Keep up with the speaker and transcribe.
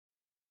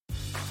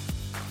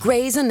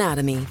Grey's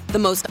Anatomy, the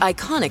most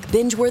iconic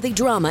binge-worthy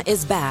drama,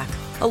 is back,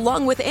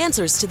 along with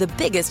answers to the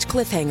biggest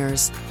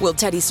cliffhangers. Will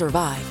Teddy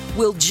survive?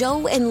 Will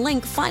Joe and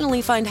Link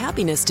finally find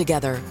happiness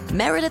together?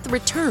 Meredith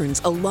returns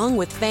along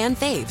with fan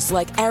faves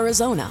like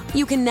Arizona.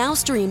 You can now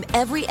stream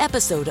every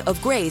episode of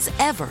Grey's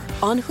ever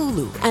on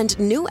Hulu, and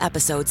new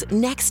episodes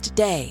next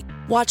day.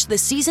 Watch the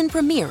season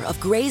premiere of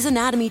Grey's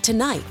Anatomy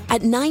tonight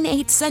at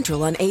 9/8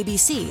 Central on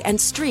ABC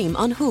and stream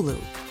on Hulu.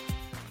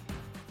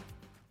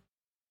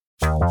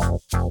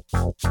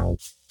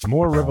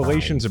 More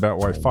revelations about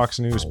why Fox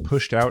News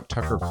pushed out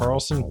Tucker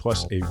Carlson,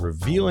 plus a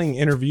revealing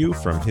interview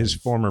from his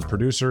former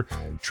producer.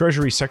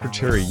 Treasury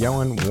Secretary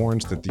Yellen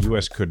warns that the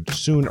U.S. could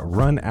soon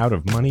run out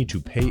of money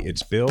to pay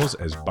its bills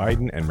as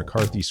Biden and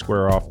McCarthy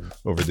square off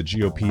over the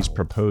GOP's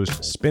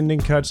proposed spending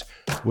cuts.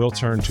 We'll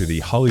turn to the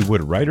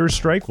Hollywood writers'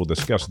 strike. We'll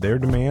discuss their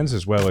demands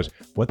as well as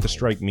what the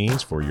strike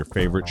means for your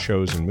favorite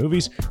shows and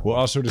movies. We'll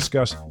also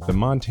discuss the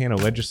Montana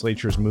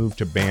legislature's move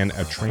to ban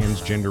a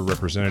transgender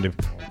representative.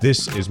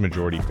 This is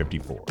Majority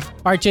 54. All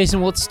right,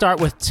 Jason, let's start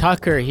with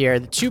Tucker here.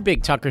 The two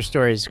big Tucker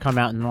stories come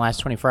out in the last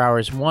 24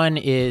 hours. One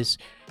is,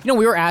 a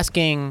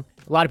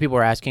lot of people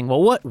were asking,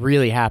 well, what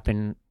really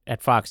happened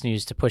at Fox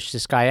News to push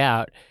this guy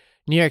out?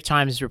 New York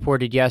Times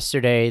reported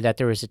yesterday that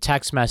there was a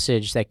text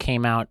message that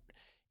came out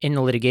in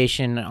the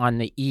litigation on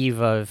the eve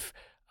of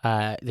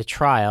the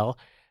trial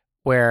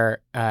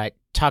where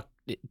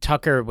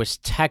Tucker was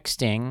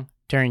texting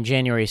during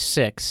January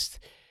 6th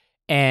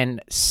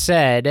and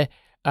said,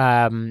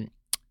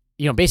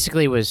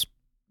 basically was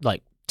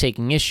like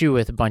taking issue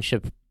with a bunch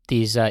of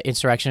these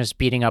insurrectionists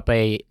beating up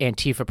a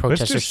Antifa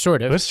protester,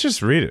 sort of. Let's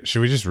just read it.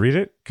 Should we just read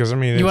it? Because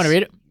you want to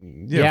read it?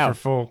 Yeah. For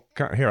full.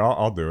 Here,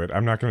 I'll do it.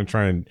 I'm not going to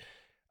try and.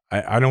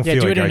 I don't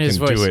feel like I can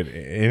do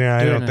it.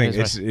 I don't think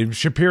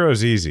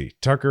Shapiro's easy.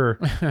 Tucker,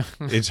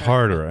 it's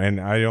harder, and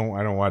I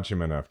don't watch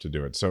him enough to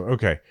do it. So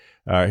okay,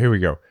 here we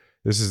go.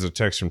 This is a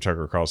text from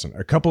Tucker Carlson.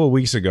 A couple of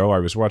weeks ago, I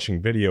was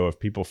watching video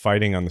of people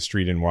fighting on the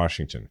street in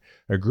Washington.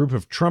 A group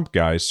of Trump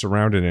guys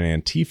surrounded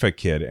an Antifa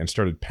kid and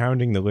started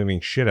pounding the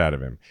living shit out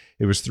of him.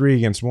 It was 3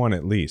 against 1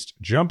 at least.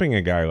 Jumping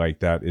a guy like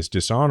that is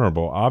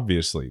dishonorable,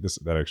 obviously.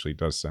 That actually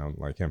does sound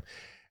like him.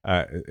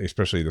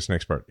 Especially this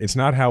next part. It's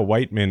not how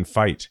white men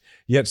fight.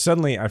 Yet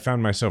suddenly I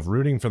found myself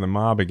rooting for the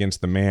mob against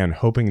the man,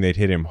 hoping they'd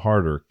hit him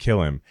harder,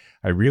 kill him.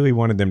 I really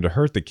wanted them to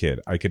hurt the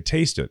kid. I could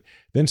taste it.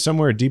 Then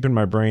somewhere deep in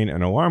my brain,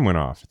 an alarm went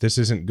off. This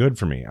isn't good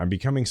for me. I'm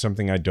becoming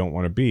something I don't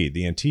want to be.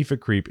 The Antifa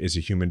creep is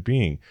a human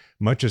being.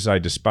 Much as I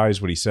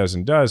despise what he says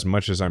and does,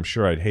 much as I'm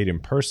sure I'd hate him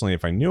personally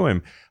if I knew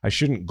him, I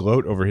shouldn't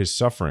gloat over his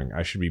suffering.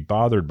 I should be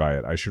bothered by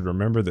it. I should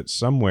remember that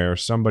somewhere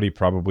somebody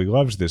probably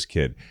loves this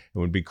kid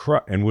and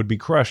would be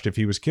crushed if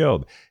he was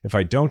killed. If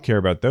I don't care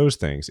about those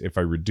things, if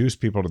I reduce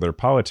people to their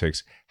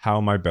politics, how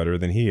am I better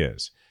than he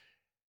is?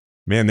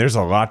 Man, there's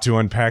a lot to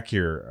unpack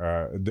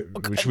here.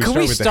 Should we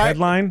start with the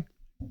headline?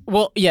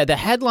 Well, yeah, the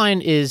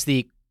headline is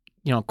the,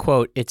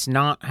 quote, "It's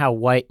not how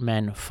white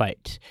men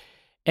fight."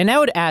 And I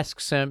would ask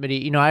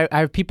somebody, I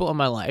have people in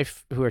my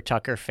life who are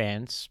Tucker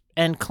fans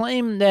and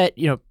claim that,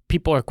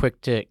 people are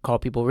quick to call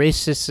people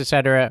racist,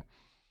 etc.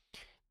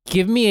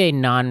 Give me a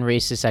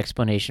non-racist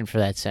explanation for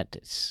that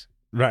sentence.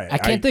 Right. I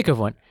can't think of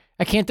one.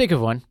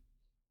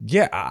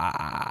 Yeah,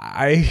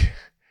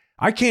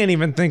 I can't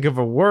even think of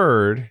a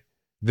word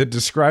that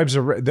describes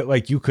that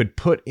like you could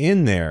put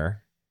in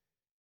there.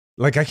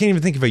 Like I can't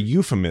even think of a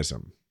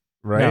euphemism,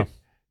 right?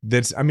 No.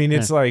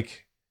 It's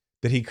like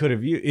that he could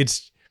have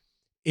used.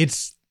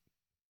 It's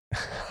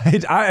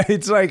so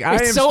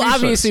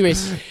obviously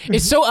racist.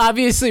 It's so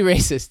obviously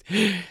racist.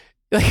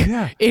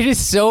 It is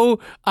so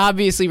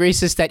obviously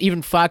racist that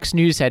even Fox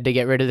News had to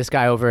get rid of this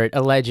guy over it,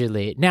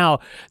 allegedly. Now,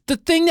 the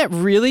thing that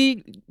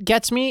really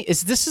gets me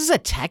is this is a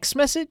text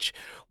message.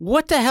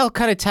 What the hell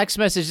kind of text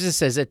message is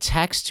this? As a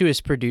text to his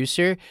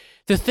producer?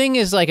 The thing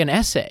is like an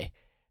essay,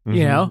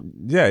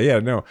 Yeah,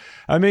 no.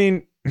 I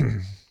mean,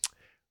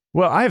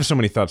 well, I have so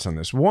many thoughts on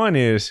this. One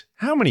is,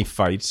 how many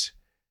fights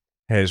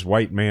has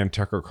white man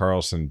Tucker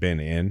Carlson been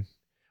in?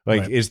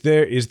 Like, right. Is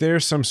there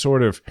some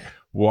sort of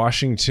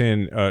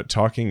Washington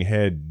talking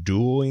head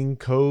dueling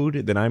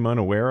code that I'm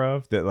unaware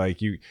of, that like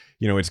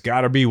it's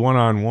got to be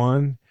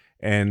one-on-one,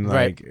 and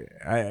like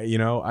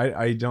right.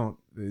 I don't,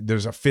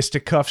 there's a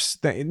fisticuffs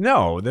thing.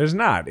 No, there's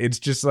not. It's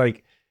just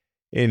like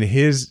in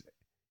his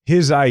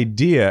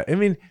idea. I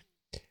mean,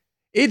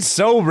 it's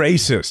so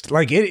racist.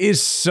 Like it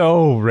is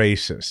so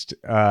racist.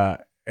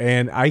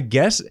 And I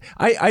guess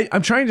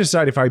I'm trying to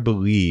decide if I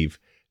believe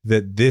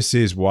that this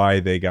is why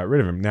they got rid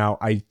of him. Now,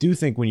 I do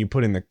think when you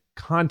put in the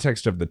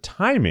context of the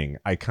timing,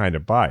 I kind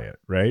of buy it,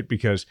 right?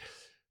 Because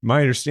my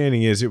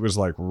understanding is it was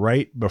like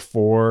right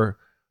before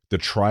the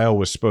trial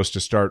was supposed to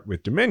start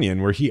with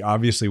Dominion, where he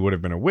obviously would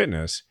have been a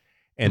witness.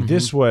 And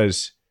this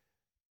was,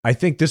 I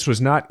think this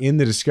was not in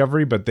the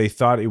discovery, but they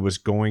thought it was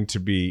going to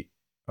be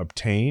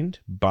obtained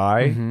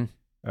by,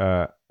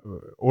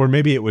 or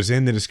maybe it was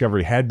in the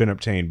discovery, had been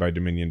obtained by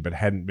Dominion, but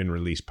hadn't been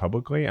released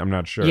publicly. I'm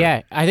not sure.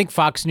 Yeah, I think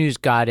Fox News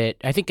got it.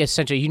 I think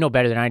essentially, you know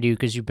better than I do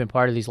because you've been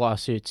part of these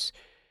lawsuits.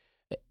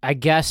 I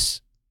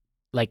guess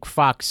like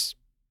Fox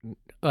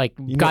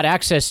got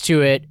access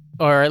to it,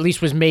 or at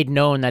least was made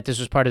known that this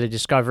was part of the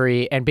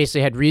discovery, and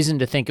basically had reason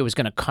to think it was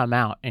going to come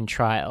out in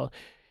trial,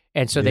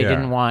 and so they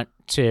didn't want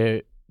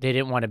to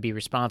be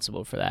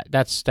responsible for that.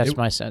 That's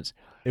my sense.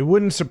 It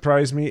wouldn't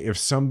surprise me if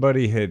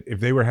if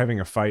they were having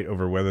a fight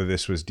over whether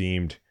this was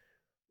deemed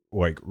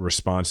like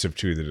responsive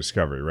to the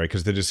discovery, right?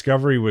 Because the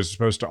discovery was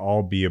supposed to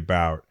all be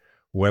about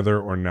whether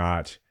or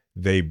not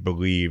they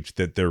believed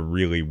that there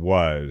really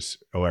was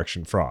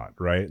election fraud,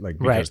 right? Like,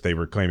 because they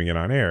were claiming it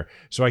on air.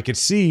 So I could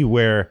see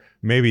where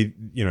maybe,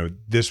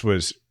 this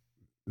was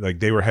like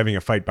they were having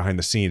a fight behind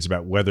the scenes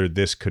about whether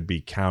this could be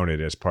counted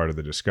as part of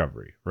the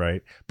discovery,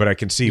 right? But I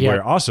can see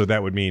where also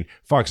that would mean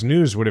Fox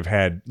News would have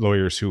had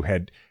lawyers who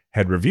had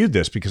reviewed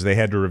this, because they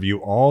had to review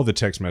all the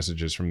text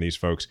messages from these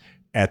folks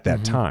at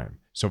that time.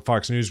 So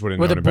Fox News would have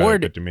known about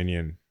it, but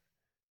Dominion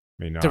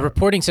may not. The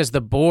reporting says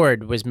the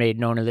board was made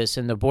known of this,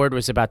 and the board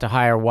was about to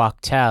hire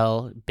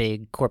Wachtell,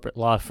 big corporate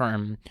law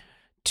firm,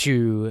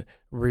 to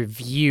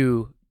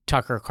review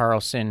Tucker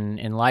Carlson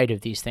in light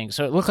of these things.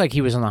 So it looked like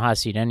he was on the hot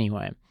seat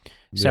anyway.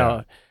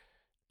 So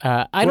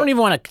I don't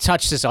even want to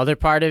touch this other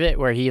part of it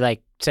where he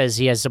says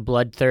he has a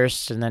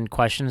bloodthirst and then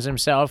questions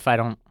himself. I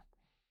don't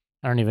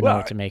even know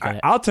what to make of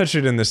it. I'll touch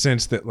it in the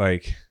sense that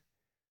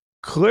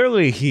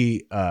clearly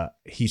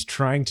he's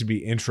trying to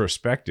be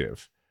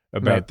introspective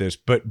about this,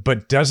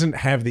 but doesn't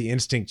have the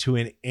instinct to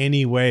in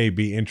any way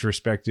be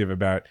introspective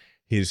about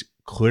his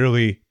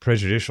clearly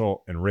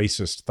prejudicial and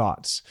racist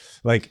thoughts.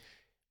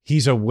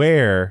 He's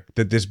aware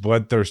that this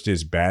bloodthirst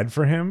is bad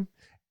for him,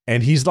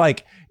 and he's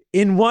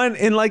in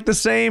the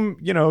same,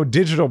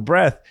 digital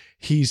breath,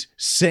 he's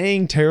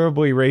saying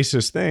terribly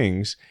racist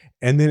things,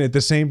 and then at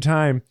the same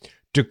time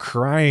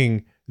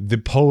decrying the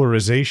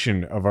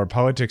polarization of our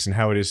politics and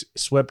how it has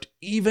swept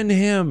even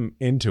him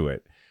into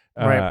it.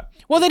 Right.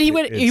 Well, then he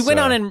went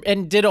on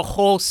and did a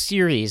whole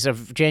series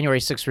of January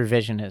 6th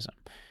revisionism,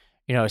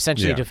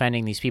 essentially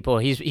defending these people.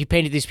 He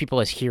painted these people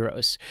as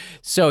heroes.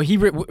 So he,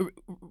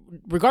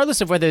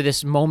 regardless of whether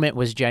this moment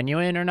was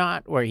genuine or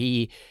not, or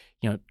he,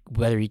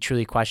 whether he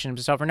truly questioned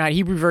himself or not,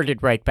 he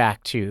reverted right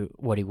back to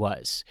what he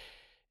was.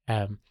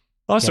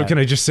 Also, can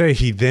I just say,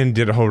 he then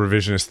did a whole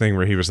revisionist thing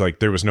where he was like,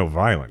 there was no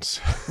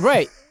violence.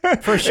 Right.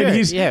 For sure. And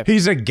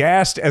he's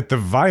aghast at the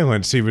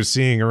violence he was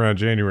seeing around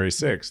January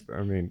 6th.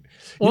 I mean,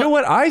 you know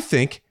what? I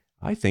think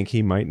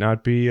he might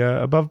not be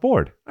above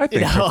board. I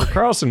think Tucker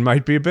Carlson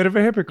might be a bit of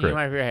a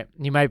hypocrite.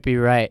 You might be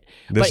right.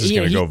 This is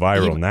going to go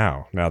viral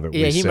now that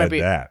we said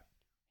that.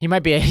 He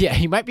might be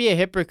a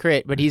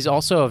hypocrite, but he's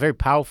also a very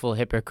powerful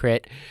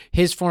hypocrite.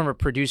 His former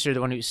producer,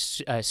 the one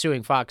who's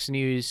suing Fox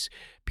News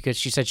because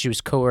she said she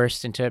was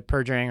coerced into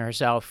perjuring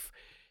herself,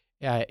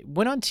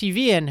 went on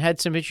TV and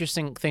had some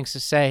interesting things to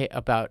say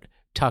about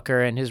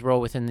Tucker and his role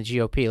within the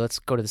GOP. Let's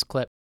go to this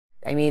clip.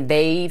 I mean,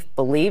 they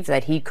believed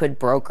that he could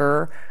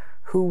broker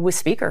who was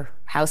Speaker,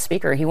 House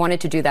Speaker. He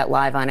wanted to do that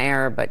live on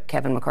air, but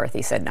Kevin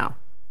McCarthy said no.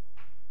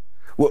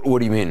 What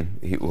do you mean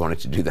he wanted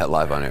to do that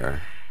live on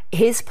air?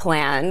 His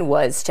plan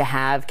was to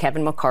have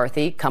Kevin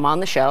McCarthy come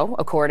on the show.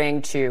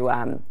 According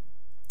to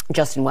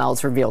Justin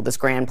Wells revealed this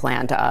grand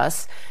plan to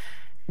us.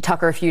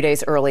 Tucker, a few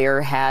days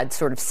earlier, had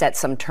sort of set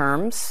some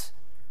terms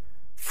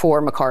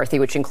for McCarthy,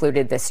 which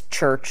included this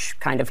church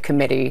kind of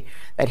committee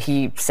that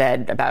he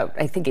said about,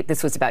 I think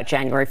this was about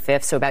January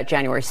 5th, so about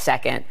January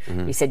 2nd,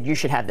 he said, you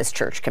should have this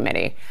church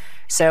committee.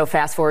 So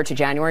fast forward to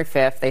January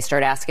 5th, they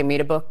start asking me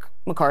to book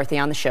McCarthy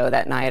on the show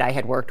that night. I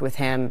had worked with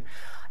him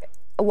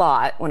a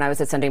lot when I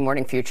was at Sunday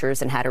Morning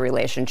Futures and had a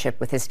relationship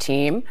with his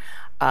team.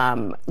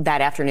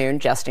 That afternoon,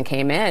 Justin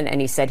came in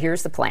and he said,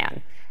 here's the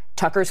plan.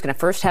 Tucker's going to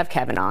first have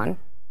Kevin on,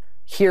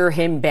 hear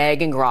him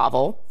beg and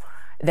grovel.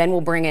 Then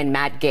we'll bring in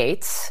Matt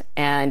Gaetz,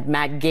 and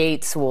Matt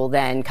Gaetz will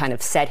then kind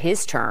of set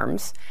his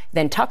terms.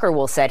 Then Tucker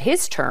will set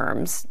his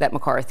terms that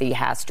McCarthy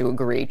has to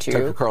agree to.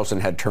 Tucker Carlson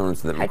had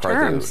terms that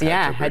McCarthy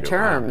had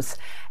terms.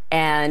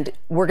 And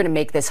we're going to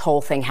make this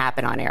whole thing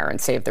happen on air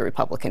and save the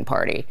Republican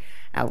Party.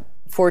 Now,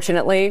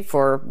 fortunately,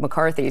 for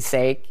McCarthy's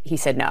sake, he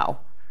said no.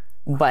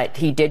 But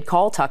he did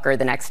call Tucker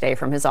the next day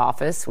from his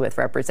office with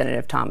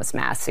Representative Thomas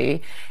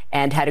Massie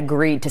and had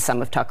agreed to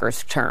some of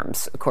Tucker's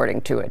terms,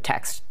 according to a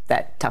text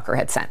that Tucker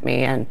had sent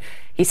me. And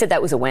he said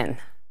that was a win.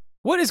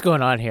 What is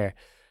going on here?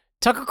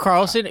 Tucker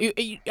Carlson,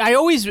 I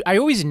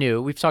always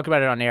knew, we've talked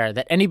about it on air,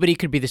 that anybody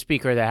could be the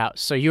Speaker of the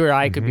House. So you or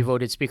I could be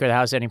voted Speaker of the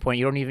House at any point.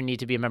 You don't even need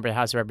to be a member of the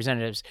House of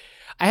Representatives.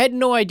 I had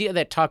no idea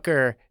that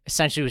Tucker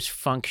essentially was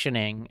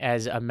functioning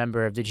as a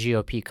member of the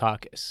GOP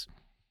caucus.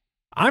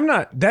 I'm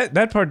not,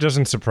 that part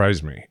doesn't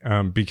surprise me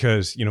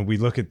because, we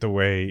look at the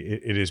way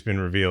it has been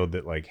revealed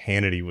that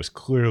Hannity was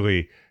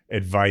clearly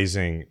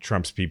advising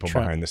Trump's people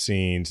behind the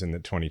scenes in the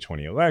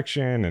 2020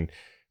 election. And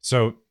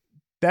so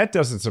that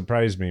doesn't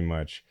surprise me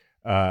much.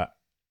 And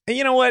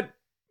you know what?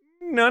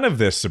 None of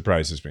this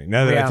surprises me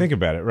now that I think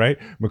about it, right?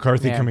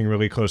 McCarthy coming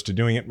really close to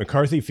doing it.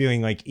 McCarthy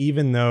feeling like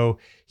even though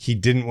he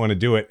didn't want to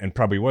do it and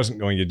probably wasn't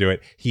going to do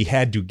it, he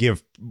had to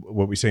give,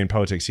 what we say in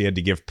politics, he had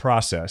to give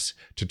process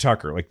to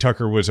Tucker. Like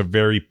Tucker was a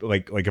very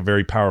like a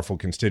very powerful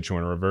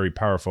constituent or a very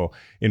powerful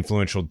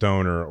influential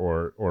donor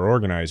or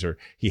organizer.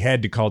 He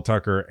had to call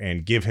Tucker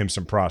and give him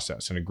some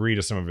process and agree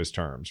to some of his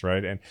terms,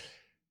 right? And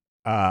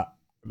hot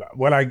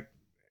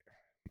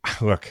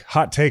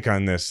take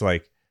on this,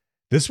 like,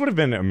 this would have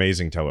been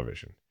amazing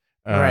television.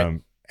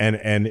 Right.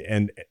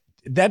 And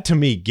that to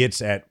me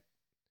gets at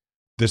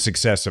the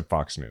success of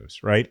Fox News,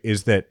 right?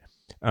 Is that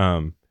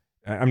I'm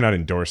not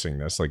endorsing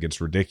this, like it's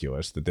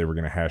ridiculous that they were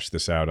going to hash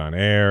this out on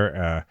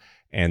air,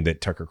 and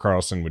that Tucker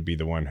Carlson would be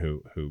the one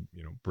who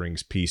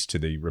brings peace to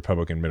the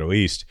Republican Middle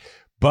East.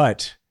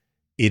 But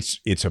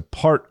it's a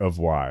part of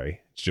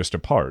why, it's just a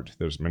part,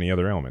 there's many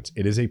other elements.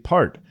 It is a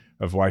part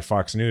of why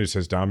Fox News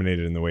has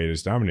dominated in the way it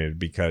has dominated,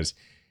 because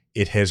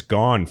it has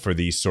gone for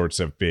these sorts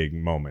of big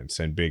moments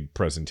and big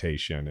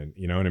presentation. And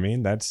you know what I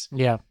mean? That's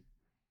good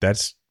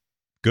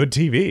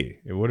TV.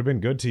 It would have been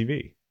good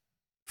TV.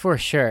 For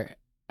sure.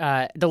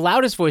 The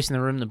Loudest Voice in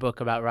the Room, the book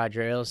about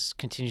Roger Ailes,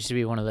 continues to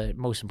be one of the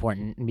most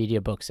important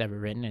media books ever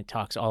written. It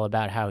talks all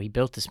about how he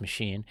built this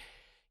machine.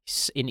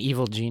 He's an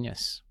evil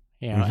genius,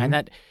 and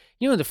that,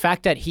 the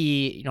fact that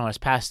he, has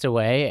passed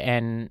away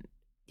and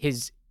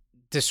this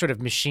sort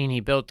of machine he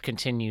built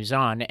continues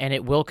on, and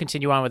it will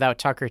continue on without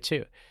Tucker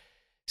too.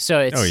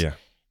 So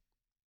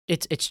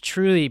it's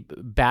truly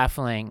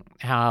baffling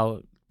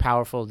how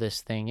powerful this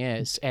thing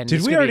is, and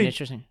it's going to be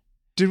interesting.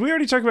 Did we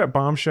already talk about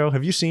Bombshell?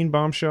 Have you seen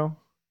Bombshell?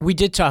 We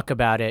did talk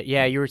about it.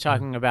 Yeah, you were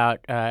talking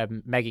about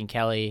Megyn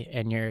Kelly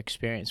and your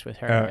experience with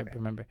her. I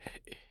remember.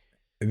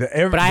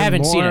 But I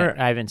haven't seen it.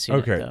 I haven't seen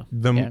it, though.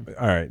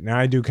 All right. Now,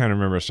 I do kind of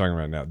remember us talking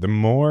about it now. The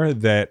more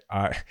that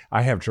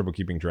I have trouble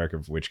keeping track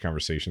of which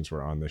conversations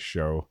were on the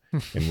show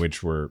and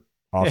which were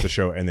off the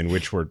show and then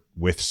which were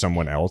with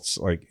someone else.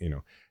 Like, I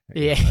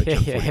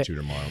turn 42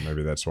 tomorrow.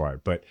 Maybe that's why.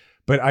 But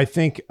I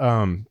think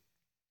now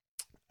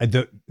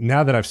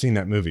that I've seen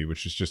that movie,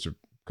 which is just a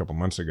couple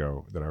months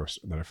ago that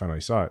I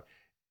finally saw it,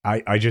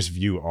 I just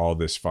view all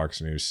this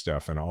Fox News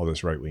stuff and all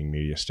this right-wing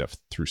media stuff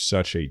through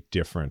such a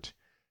different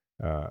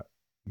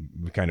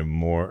kind of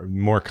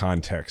more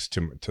context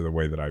to the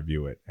way that I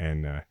view it.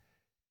 And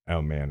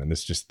oh man, and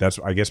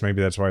I guess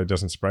maybe that's why it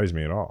doesn't surprise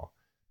me at all.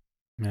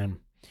 Man.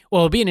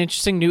 Well, it'll be an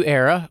interesting new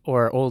era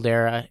or old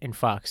era in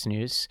Fox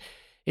News.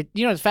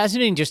 It's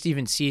fascinating just to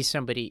even see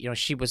somebody,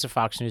 she was a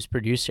Fox News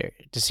producer,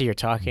 to see her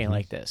talking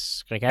like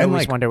this. Like, I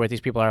always wonder what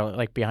these people are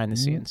like behind the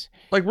scenes.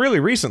 Like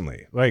really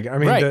recently. Like, I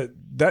mean,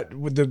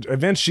 the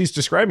events she's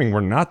describing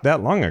were not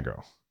that long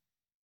ago.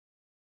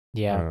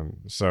 Yeah.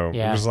 It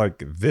was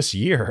like this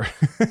year.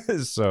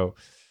 So.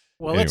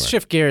 Well, anyway. Let's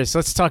shift gears.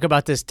 Let's talk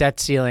about this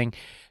debt ceiling.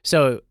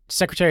 So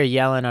Secretary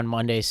Yellen on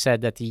Monday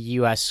said that the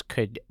U.S.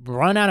 could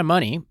run out of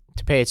money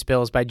to pay its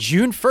bills by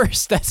June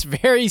 1st. That's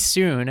very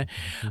soon.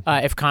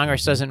 If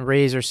Congress doesn't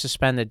raise or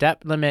suspend the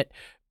debt limit,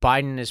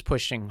 Biden is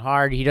pushing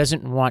hard. He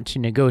doesn't want to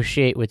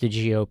negotiate with the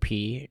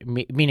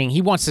GOP, meaning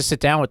he wants to sit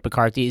down with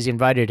McCarthy. He's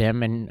invited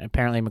him, and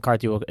apparently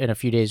McCarthy in a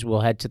few days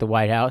will head to the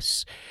White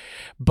House.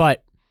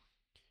 But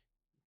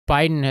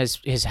Biden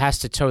has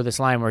to toe this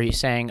line where he's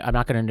saying, I'm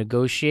not going to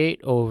negotiate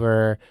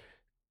over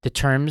the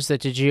terms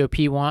that the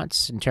GOP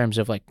wants in terms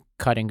of like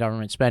cutting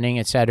government spending,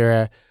 et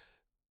cetera.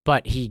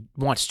 But he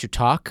wants to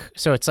talk.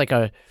 So it's like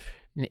an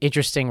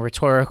interesting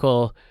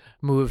rhetorical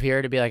move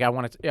here to be like, I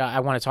want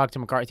to talk to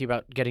McCarthy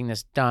about getting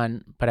this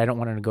done, but I don't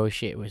want to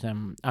negotiate with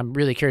him. I'm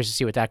really curious to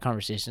see what that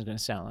conversation is going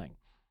to sound like.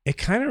 It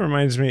kind of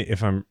reminds me,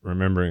 if I'm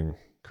remembering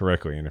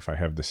correctly, and if I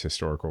have this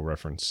historical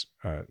reference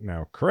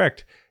now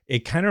correct,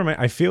 it kind of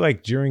I feel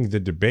like during the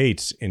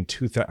debates in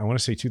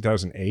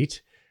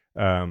 2008,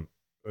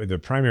 the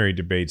primary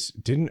debates,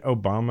 didn't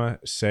Obama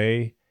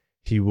say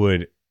he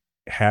would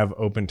have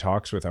open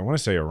talks with, I want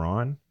to say,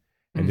 Iran?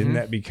 And didn't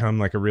that become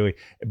like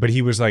but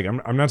he was like,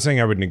 I'm not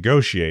saying I would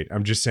negotiate.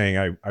 I'm just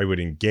saying I would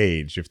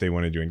engage if they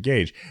wanted to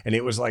engage. And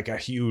it was like a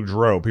huge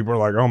row. People were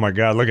like, oh my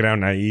God, look at how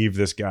naive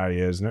this guy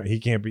is. No, he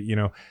can't be,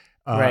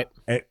 right.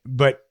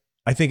 But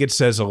I think it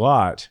says a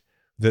lot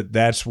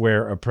that's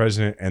where a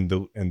president and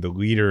the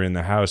leader in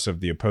the House of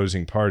the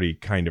opposing party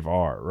kind of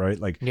are, right?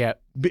 Like, yeah.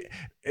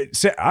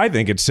 I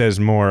think it says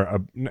more,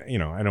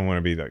 I don't want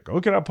to be like,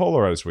 look at how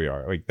polarized we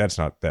are. Like, that's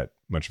not that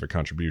much of a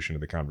contribution to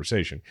the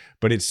conversation,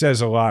 but it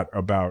says a lot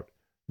about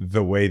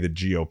the way the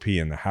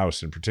GOP in the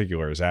House in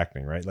particular is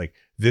acting, right? Like,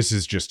 this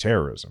is just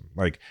terrorism,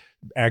 like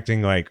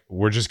acting like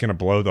we're just going to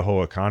blow the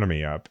whole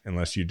economy up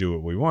unless you do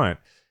what we want.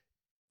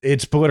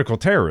 It's political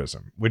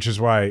terrorism, which is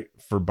why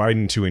for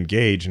Biden to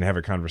engage and have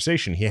a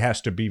conversation, he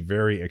has to be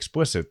very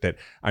explicit that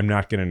I'm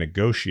not going to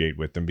negotiate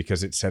with them,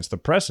 because it sets the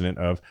precedent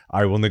of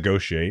I will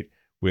negotiate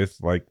with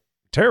like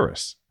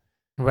terrorists.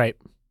 Right.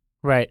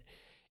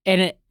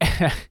 And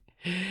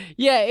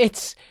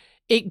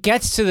it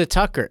gets to the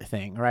Tucker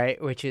thing,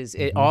 right? Which is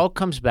it all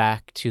comes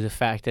back to the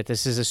fact that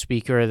this is a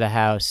Speaker of the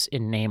House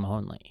in name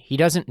only. He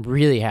doesn't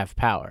really have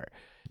power.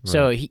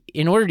 So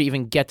in order to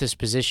even get this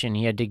position,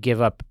 he had to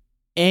give up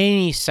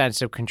any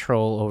sense of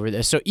control over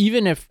this. So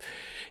even if,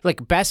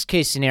 like, best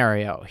case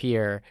scenario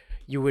here,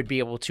 you would be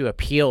able to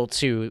appeal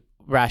to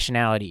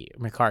rationality,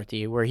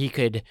 McCarthy, where he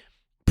could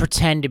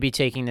pretend to be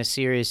taking this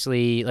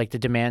seriously, like the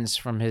demands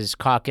from his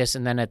caucus,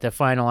 and then at the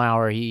final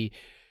hour, he,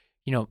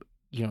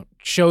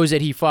 shows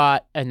that he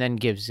fought and then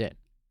gives in,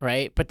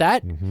 right? But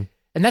that, and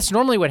that's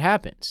normally what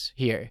happens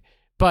here.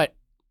 But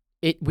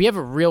we have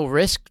a real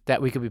risk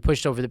that we could be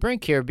pushed over the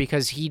brink here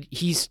because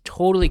he's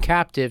totally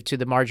captive to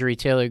the Marjorie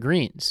Taylor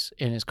Greens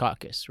in his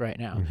caucus right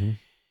now.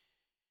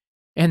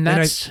 And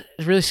that's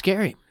really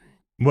scary.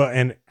 Well,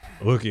 and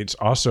look, it's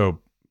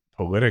also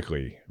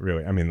politically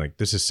really, I mean, like,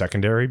 this is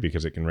secondary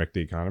because it can wreck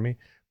the economy,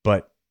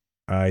 but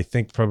I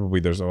think probably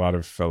there's a lot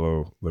of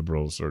fellow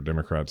liberals or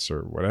Democrats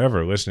or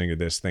whatever listening to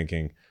this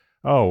thinking,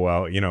 oh,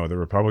 well, the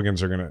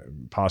Republicans are going to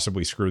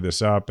possibly screw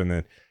this up. And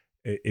then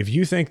if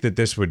you think that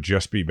this would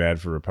just be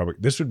bad for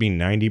Republicans, this would be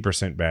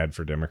 90% bad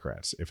for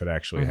Democrats if it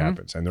actually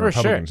happens. And the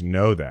Republicans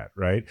know that,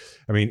 right?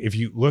 I mean, if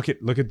you look at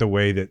the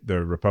way that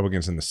the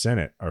Republicans in the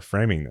Senate are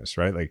framing this,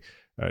 right? Like,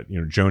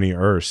 Joni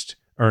Ernst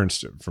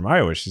from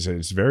Iowa, she said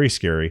it's very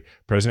scary.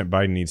 President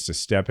Biden needs to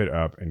step it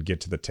up and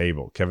get to the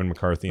table. Kevin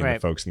McCarthy and the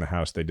folks in the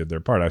House, they did their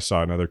part. I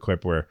saw another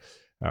clip where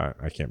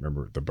I can't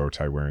remember the bow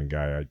tie wearing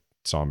guy. I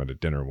saw him at a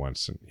dinner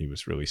once and he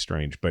was really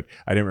strange, but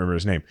I didn't remember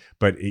his name.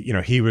 But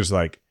he was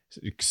like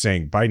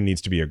saying Biden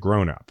needs to be a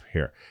grown up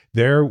here.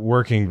 They're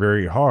working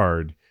very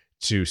hard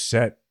to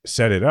set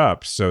it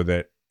up so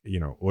that,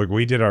 look,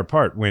 we did our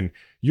part when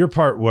your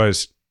part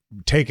was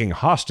taking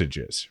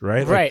hostages,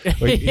 right?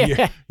 Like,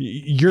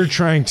 you're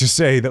trying to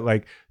say that,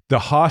 like, the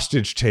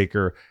hostage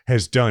taker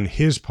has done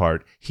his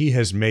part. He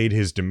has made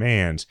his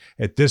demands.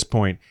 At this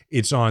point,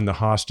 it's on the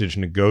hostage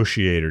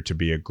negotiator to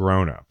be a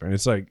grown up. And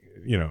it's like,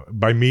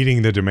 by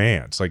meeting the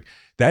demands, like,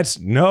 that's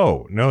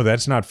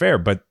that's not fair,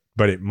 but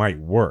it might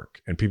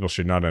work. And people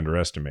should not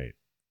underestimate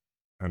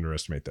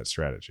that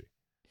strategy.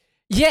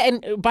 Yeah.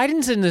 And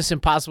Biden's in this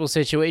impossible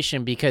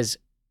situation because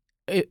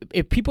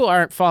if people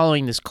aren't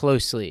following this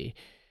closely,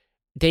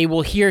 they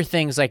will hear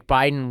things like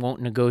Biden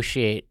won't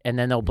negotiate, and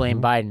then they'll blame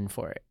Biden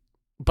for it.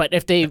 But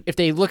if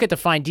they look at the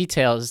fine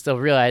details, they'll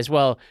realize,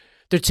 well,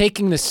 they're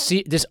taking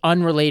this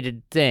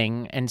unrelated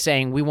thing and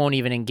saying we won't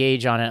even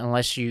engage on it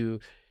unless you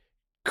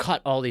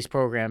cut all these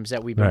programs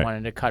that we've been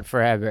wanting to cut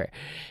forever.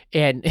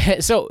 And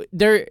so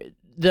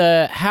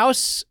the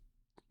House,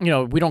 we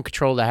don't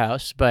control the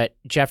House, but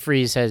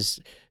Jeffries has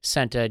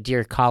sent a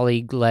Dear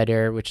Colleague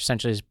letter, which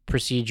essentially is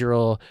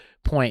procedural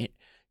point.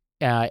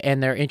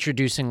 And they're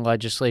introducing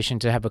legislation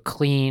to have a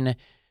clean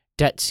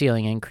debt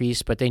ceiling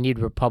increase, but they need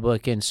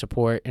Republican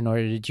support in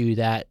order to do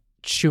that.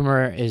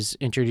 Schumer is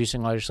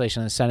introducing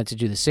legislation in the Senate to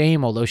do the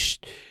same, although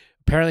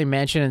apparently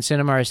Manchin and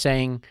Sinema are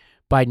saying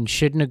Biden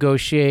should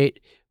negotiate.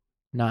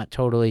 Not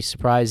totally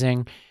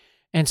surprising.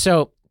 And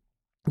so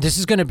this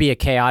is going to be a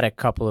chaotic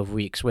couple of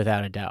weeks,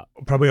 without a doubt.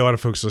 Probably a lot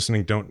of folks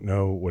listening don't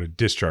know what a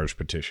discharge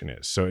petition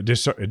is. So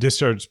a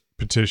discharge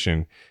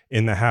petition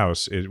in the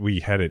House, we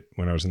had it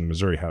when I was in the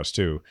Missouri House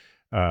too.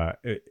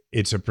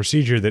 It's a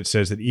procedure that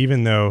says that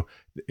even though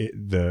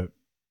the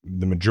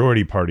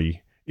majority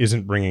party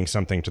isn't bringing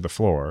something to the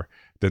floor,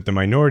 that the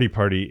minority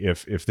party,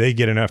 if they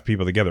get enough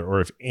people together,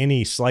 or if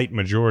any slight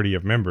majority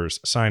of members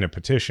sign a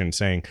petition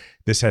saying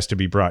this has to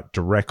be brought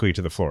directly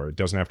to the floor, it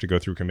doesn't have to go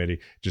through committee,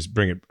 just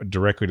bring it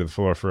directly to the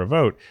floor for a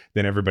vote,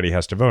 then everybody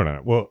has to vote on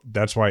it. Well,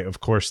 that's why, of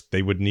course,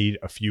 they would need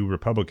a few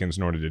Republicans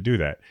in order to do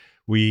that.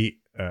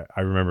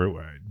 I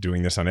remember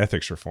doing this on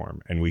ethics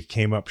reform, and we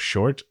came up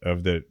short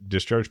of the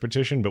discharge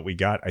petition, but we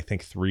got, I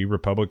think, 3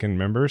 Republican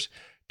members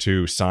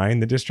to sign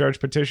the discharge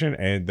petition,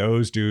 and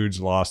those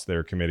dudes lost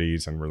their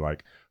committees and were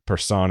like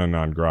persona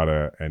non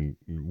grata and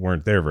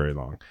weren't there very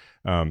long.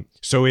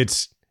 So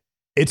it's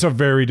a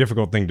very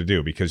difficult thing to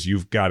do because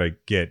you've got to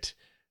get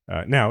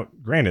now,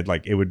 granted,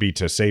 like, it would be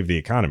to save the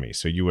economy,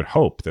 so you would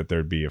hope that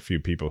there'd be a few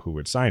people who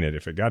would sign it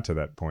if it got to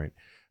that point.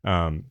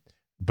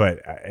 But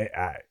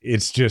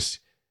it's just,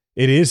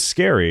 it is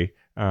scary.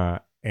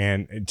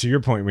 And to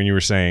your point, when you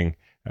were saying,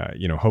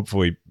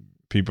 hopefully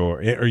people,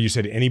 or you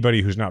said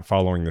anybody who's not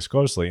following this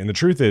closely. And the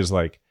truth is,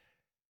 like,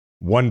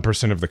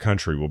 1% of the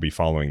country will be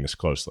following this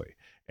closely.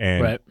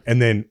 And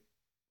then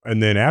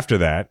after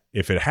that,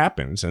 if it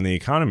happens and the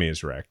economy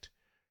is wrecked,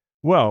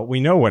 well, we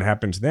know what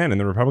happens then.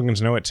 And the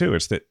Republicans know it too.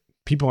 It's that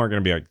people aren't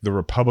going to be like, the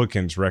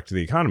Republicans wrecked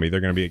the economy.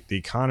 They're going to be like, the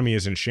economy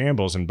is in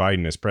shambles and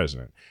Biden is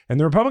president. And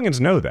the Republicans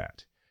know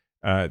that.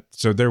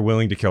 So they're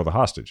willing to kill the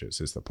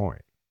hostages is the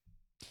point.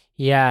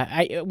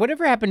 Yeah,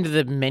 whatever happened to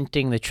the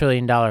minting the $1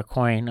 trillion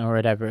coin or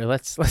whatever?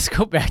 Let's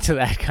go back to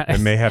that kind of.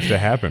 It may have to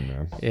happen,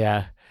 man.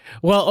 Yeah.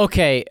 Well,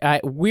 okay.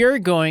 We're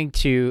going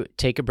to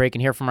take a break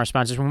and hear from our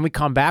sponsors. When we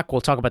come back,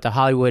 we'll talk about the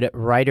Hollywood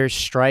writers'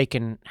 strike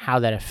and how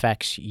that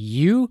affects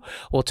you.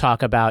 We'll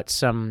talk about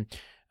some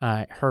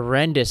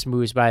horrendous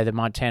moves by the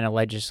Montana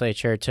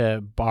legislature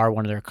to bar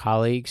one of their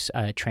colleagues,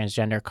 a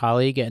transgender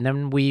colleague. And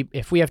then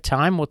if we have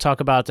time, we'll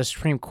talk about the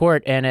Supreme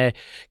Court and a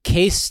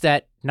case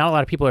that not a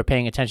lot of people are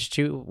paying attention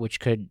to, which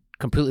could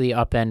completely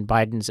upend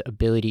Biden's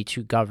ability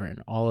to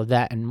govern. All of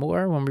that and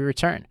more when we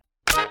return.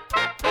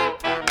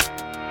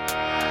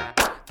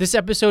 This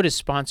episode is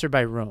sponsored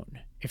by Rhone.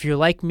 If you're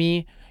like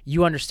me,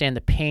 you understand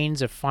the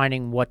pains of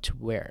finding what to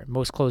wear.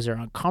 Most clothes are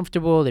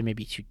uncomfortable. They may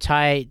be too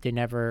tight. They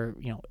never,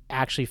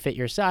 actually fit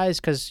your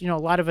size because, a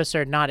lot of us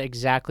are not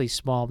exactly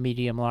small,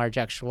 medium, large,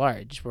 extra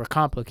large. We're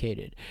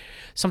complicated.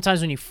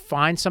 Sometimes when you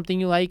find something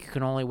you like, you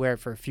can only wear it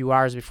for a few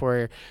hours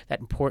before that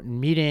important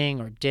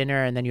meeting or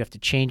dinner, and then you have to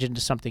change it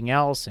into something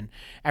else. And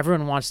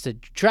everyone wants to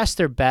dress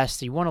their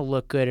best. You want to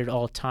look good at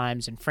all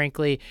times. And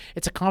frankly,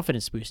 it's a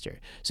confidence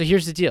booster. So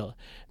here's the deal.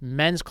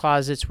 Men's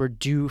closets were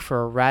due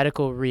for a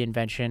radical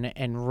reinvention,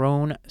 and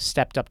Rhone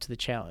stepped up to the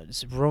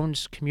challenge.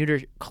 Rhone's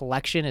commuter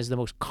collection is the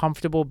most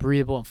comfortable,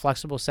 breathable, and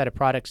flexible set of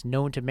products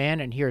known to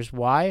man, and here's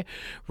why.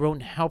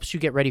 Rhone helps you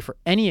get ready for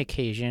any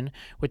occasion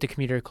with the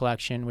commuter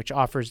collection, which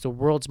offers the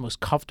world's most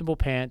comfortable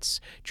pants,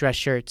 dress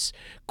shirts,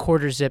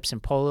 quarter zips,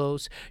 and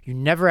polos. You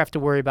never have to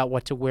worry about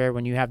what to wear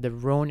when you have the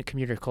Rhone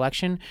commuter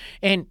collection.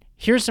 And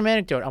here's some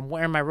anecdote. I'm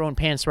wearing my Rhone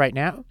pants right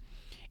now.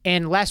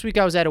 And last week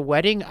I was at a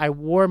wedding. I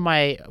wore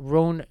my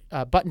Rhone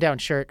button-down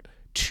shirt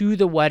to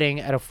the wedding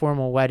at a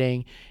formal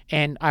wedding,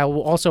 and I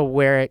will also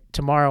wear it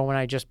tomorrow when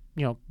I just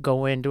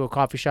go into a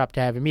coffee shop to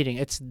have a meeting.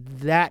 It's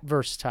that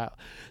versatile.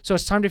 So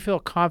it's time to feel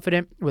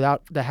confident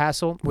without the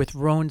hassle. With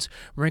Rhone's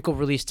wrinkle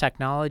release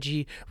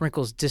technology,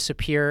 wrinkles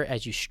disappear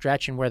as you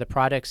stretch and wear the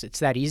products. It's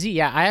that easy.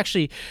 Yeah, I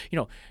actually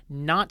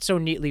not so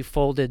neatly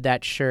folded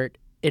that shirt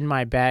in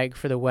my bag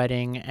for the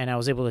wedding, and I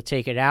was able to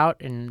take it out,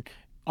 and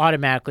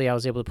automatically I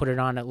was able to put it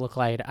on. It looked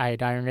like I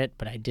had ironed it,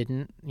 but I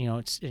didn't.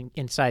 It's an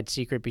inside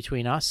secret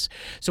between us.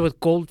 So with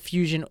Gold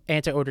Fusion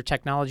anti-odor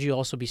technology, you'll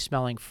also be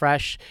smelling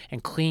fresh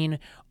and clean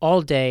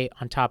all day.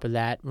 On top of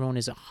that, Rhone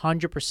is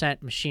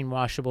 100% machine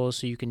washable,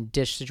 so you can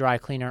dish the dry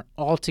cleaner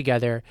all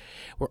together.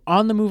 We're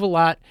on the move a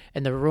lot,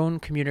 and the Rhone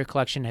commuter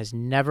collection has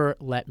never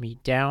let me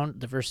down.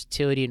 The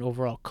versatility and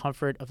overall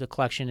comfort of the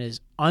collection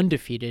is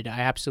undefeated. I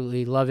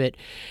absolutely love it.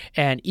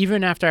 And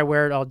even after I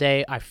wear it all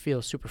day, I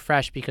feel super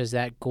fresh because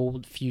that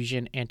Gold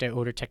Fusion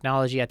anti-odor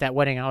technology. At that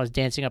wedding, I was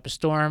dancing up a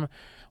storm,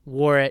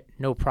 wore it,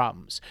 no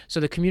problems. So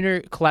the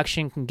commuter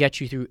collection can get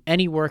you through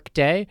any work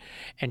day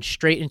and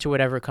straight into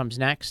whatever comes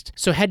next.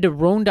 So head to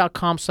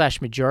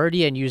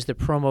Rhone.com/majority and use the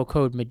promo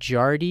code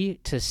majority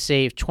to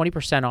save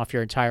 20% off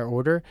your entire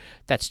order.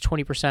 That's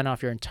 20%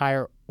 off your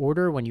entire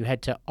order when you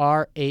head to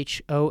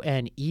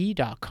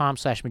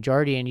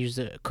RHONE.com/majority and use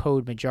the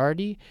code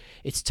majority.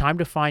 It's time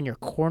to find your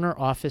corner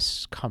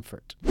office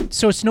comfort.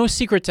 So it's no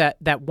secret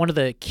that one of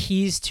the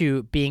keys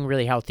to being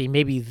really healthy,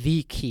 maybe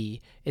the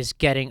key, is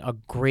getting a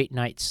great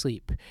night's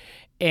sleep.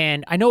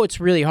 And I know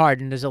it's really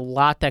hard, and there's a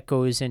lot that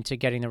goes into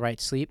getting the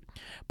right sleep,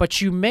 but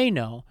you may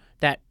know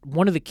that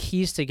one of the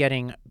keys to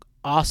getting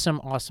awesome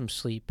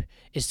sleep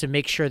is to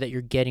make sure that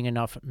you're getting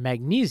enough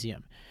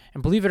magnesium.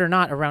 And believe it or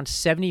not, around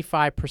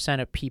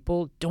 75% of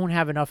people don't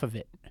have enough of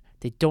it.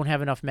 They don't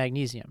have enough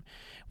magnesium,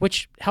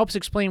 which helps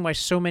explain why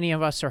so many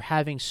of us are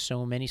having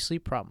so many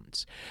sleep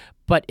problems.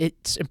 But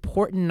it's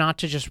important not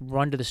to just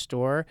run to the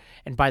store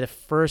and buy the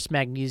first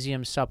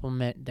magnesium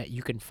supplement that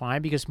you can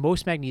find, because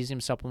most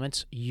magnesium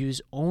supplements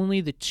use only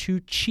the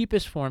two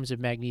cheapest forms of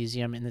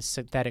magnesium in the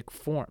synthetic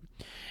form.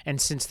 And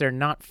since they're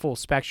not full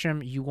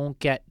spectrum, you won't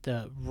get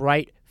the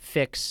right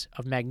fix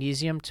of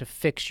magnesium to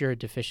fix your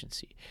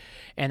deficiency.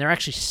 And there are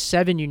actually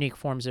 7 unique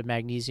forms of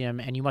magnesium,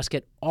 and you must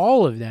get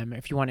all of them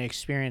if you want to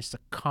experience the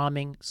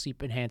calming,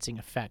 sleep-enhancing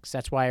effects.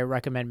 That's why I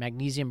recommend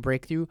Magnesium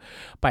Breakthrough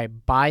by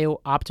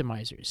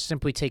BioOptimizers.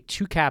 Simply take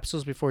 2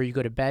 capsules before you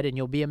go to bed, and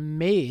you'll be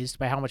amazed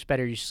by how much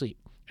better you sleep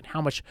and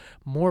how much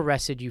more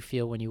rested you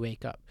feel when you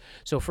wake up.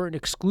 So for an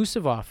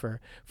exclusive offer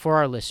for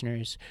our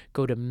listeners,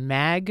 go to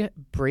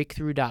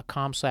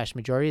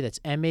magbreakthrough.com/majority. That's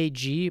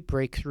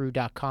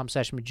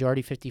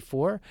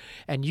magbreakthrough.com/majority54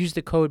 and use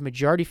the code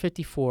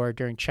majority54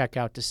 during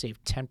checkout to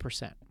save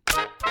 10%.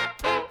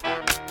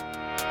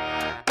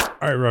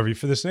 All right, Ravi,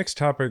 for this next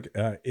topic,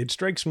 it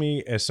strikes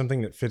me as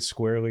something that fits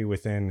squarely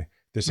within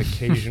this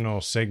occasional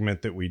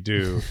segment that we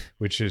do,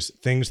 which is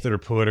things that are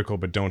political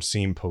but don't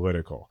seem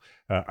political.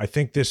 I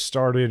think this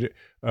started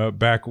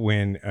back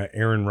when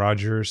Aaron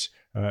Rodgers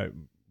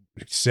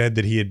said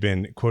that he had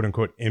been, quote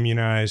unquote,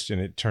 immunized, and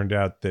it turned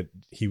out that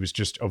he was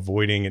just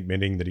avoiding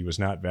admitting that he was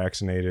not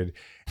vaccinated.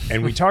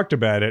 And we talked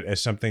about it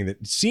as something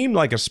that seemed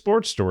like a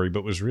sports story,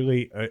 but was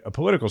really a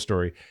political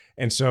story.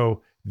 And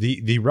so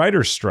the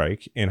writer's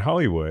strike in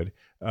Hollywood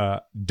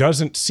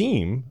doesn't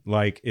seem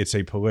like it's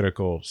a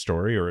political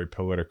story or a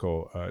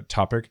political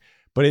topic,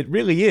 but it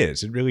really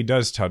is. It really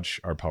does touch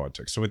our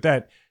politics. So with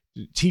that,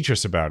 teach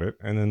us about it,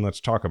 and then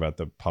let's talk about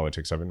the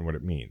politics of it and what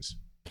it means.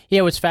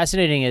 Yeah, what's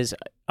fascinating is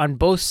on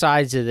both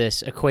sides of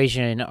this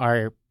equation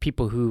are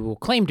people who will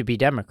claim to be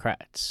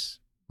Democrats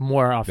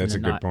more often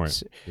than not.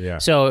 That's a good point. Yeah.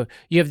 So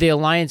you have the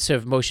Alliance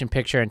of Motion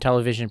Picture and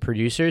Television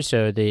Producers,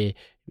 so the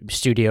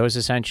studios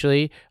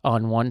essentially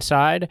on one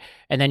side,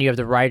 and then you have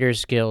the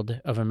Writers Guild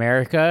of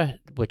America,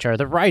 which are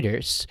the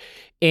writers.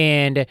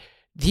 And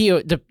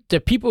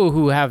the people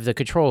who have the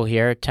control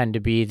here tend to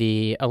be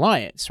the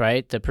alliance,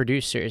 right? The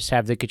producers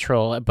have the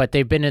control, but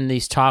they've been in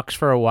these talks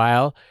for a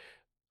while.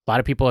 A lot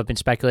of people have been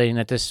speculating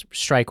that this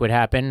strike would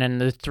happen, and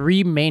the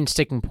three main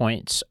sticking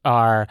points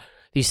are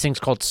these things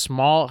called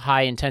small,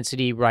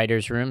 high-intensity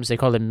writers' rooms. They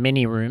call them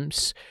mini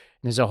rooms.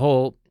 And there's a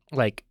whole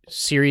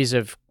series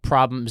of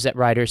problems that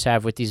writers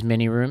have with these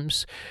mini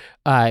rooms.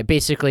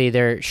 Basically,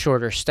 they're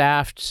shorter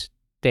staffed.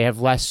 They have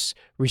less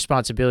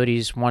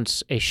responsibilities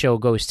once a show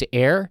goes to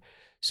air.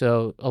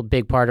 So a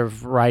big part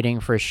of writing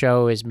for a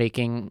show is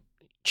making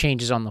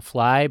changes on the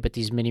fly, but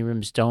these mini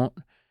rooms don't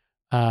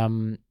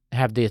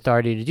have the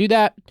authority to do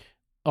that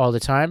all the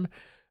time.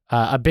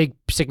 A big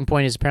sticking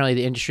point is apparently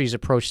the industry's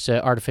approach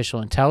to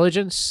artificial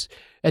intelligence,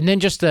 and then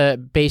just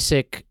the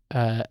basic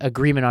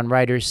agreement on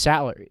writers'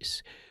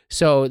 salaries.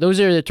 So those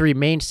are the three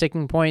main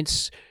sticking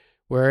points.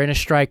 We're in a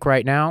strike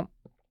right now,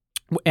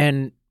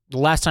 and the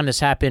last time this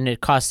happened,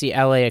 it cost the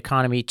LA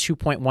economy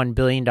 $2.1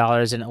 billion,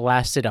 and it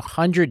lasted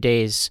 100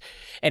 days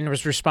and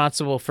was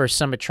responsible for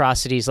some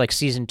atrocities like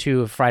season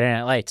 2 of Friday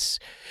Night Lights.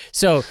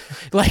 So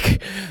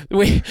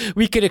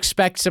we could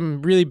expect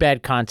some really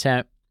bad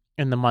content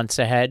in the months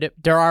ahead.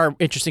 There are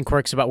interesting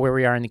quirks about where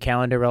we are in the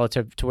calendar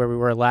relative to where we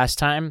were last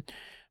time.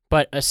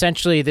 But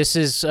essentially, this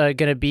is going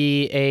to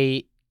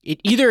be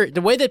either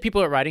the way that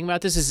people are writing about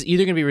this is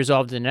either going to be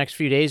resolved in the next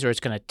few days, or it's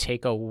going to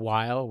take a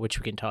while, which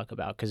we can talk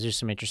about because there's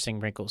some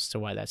interesting wrinkles to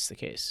why that's the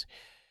case.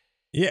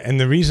 Yeah, and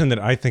the reason that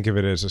I think of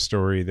it as a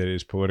story that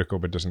is political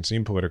but doesn't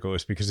seem political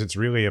is because it's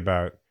really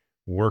about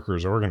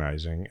workers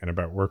organizing and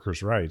about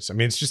workers' rights. I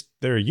mean, it's just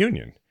they're a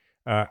union,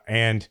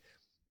 and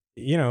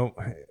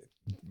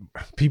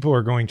people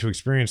are going to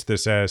experience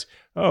this as,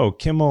 oh,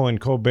 Kimmel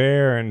and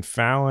Colbert and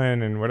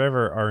Fallon and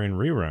whatever are in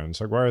reruns.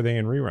 Like, why are they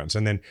in reruns?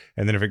 And then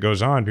if it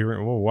goes on, people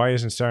are, well, why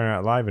isn't Saturday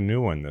Night Live a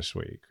new one this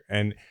week?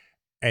 And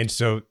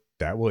so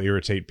that will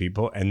irritate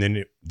people.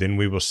 And then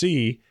we will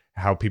see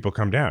how people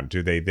come down.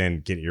 Do they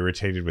then get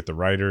irritated with the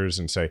writers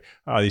and say,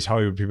 oh, these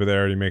Hollywood people that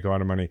already make a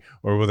lot of money,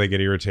 or will they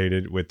get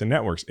irritated with the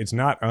networks? It's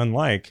not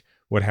unlike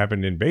what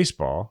happened in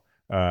baseball.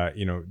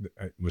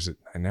 Was it,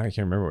 now I can't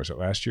remember, was it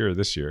last year or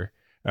this year?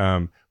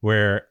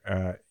 Where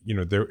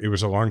it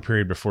was a long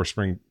period before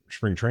spring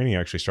training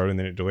actually started, and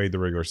then it delayed the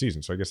regular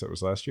season. So I guess that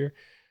was last year.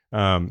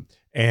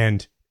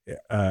 And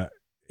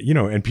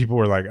people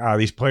were like,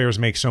 these players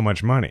make so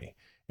much money.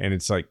 And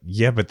it's like,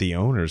 yeah, but the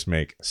owners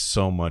make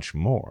so much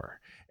more.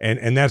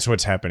 And that's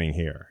what's happening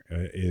here.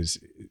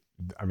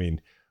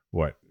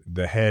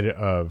 The head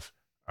of,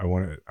 I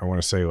want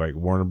to say like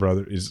Warner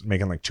Brothers is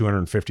making like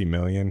 $250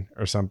 million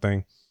or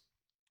something.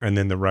 And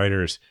then the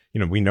writers,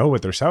 we know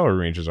what their salary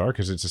ranges are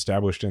because it's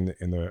established in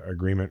the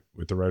agreement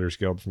with the Writers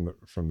Guild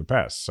from the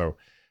past. So,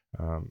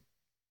 I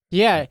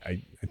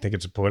think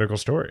it's a political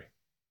story.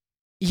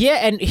 Yeah,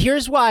 and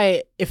here's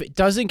why: if it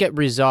doesn't get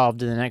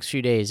resolved in the next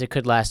few days, it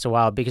could last a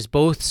while because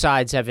both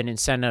sides have an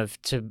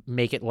incentive to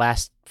make it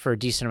last for a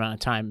decent amount of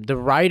time. The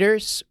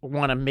writers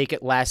want to make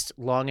it last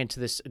long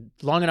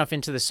enough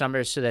into the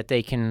summer so that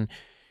they can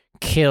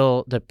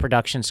kill the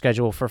production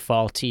schedule for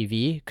fall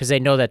TV because they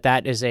know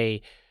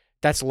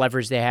that's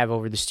leverage they have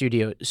over the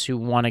studios who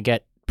want to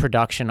get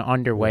production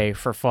underway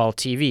for fall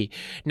TV.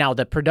 Now,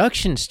 the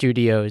production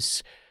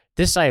studios,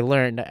 this I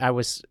learned,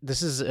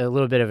 this is a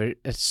little bit of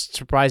a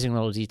surprising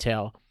little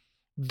detail.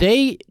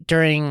 They,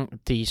 during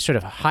the sort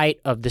of height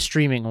of the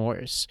streaming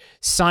wars,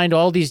 signed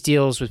all these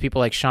deals with people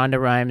like Shonda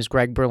Rhimes,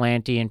 Greg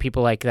Berlanti, and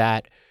people like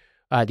that,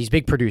 these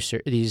big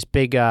producers, these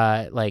big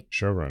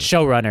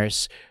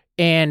showrunners.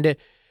 And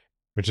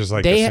which is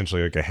like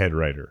essentially like a head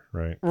writer,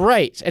 right?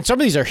 Right. And some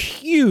of these are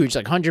huge,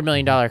 like $100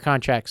 million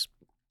contracts.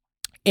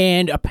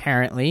 And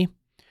apparently,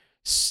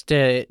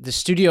 the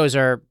studios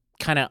are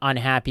kind of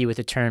unhappy with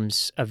the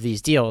terms of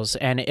these deals.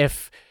 And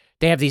if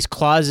they have these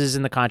clauses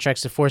in the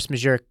contracts, the force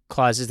majeure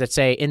clauses that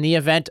say, in the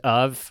event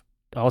of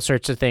all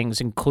sorts of things,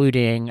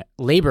 including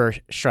labor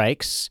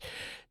strikes,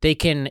 they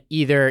can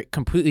either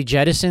completely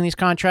jettison these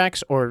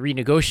contracts or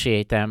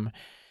renegotiate them.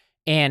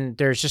 And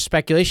there's just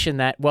speculation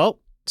that, well,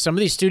 some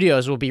of these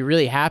studios will be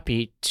really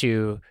happy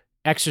to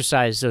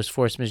exercise those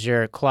force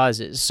majeure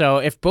clauses. So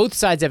if both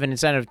sides have an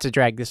incentive to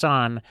drag this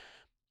on,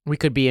 we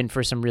could be in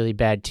for some really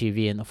bad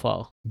TV in the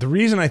fall. The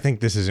reason I think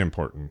this is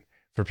important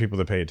for people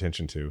to pay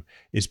attention to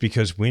is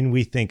because when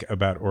we think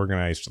about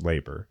organized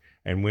labor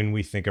and when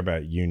we think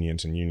about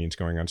unions and unions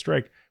going on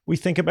strike, we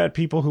think about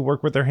people who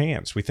work with their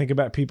hands. We think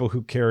about people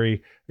who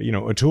carry,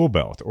 a tool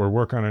belt or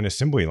work on an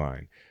assembly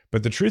line.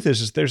 But the truth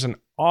is there's an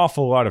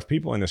awful lot of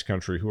people in this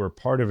country who are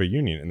part of a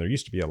union, and there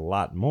used to be a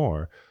lot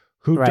more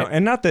who don't.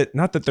 And not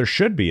that there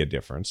should be a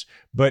difference,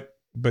 but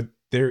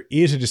there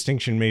is a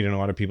distinction made in a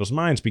lot of people's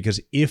minds because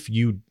if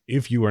you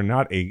are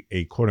not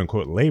a quote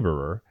unquote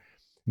laborer,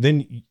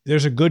 then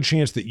there's a good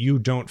chance that you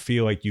don't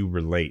feel like you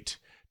relate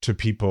to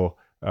people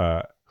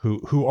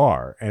who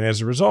are, and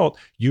as a result,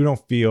 you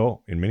don't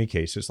feel in many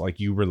cases like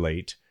you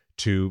relate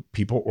to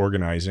people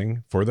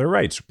organizing for their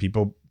rights,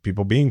 people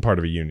being part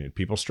of a union,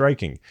 people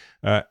striking.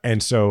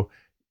 And so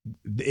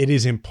it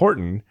is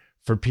important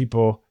for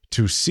people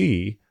to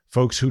see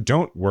folks who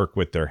don't work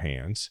with their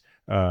hands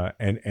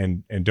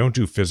and don't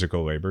do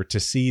physical labor, to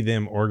see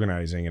them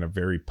organizing in a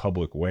very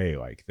public way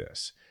like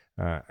this.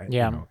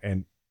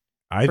 And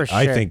I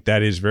think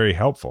that is very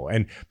helpful.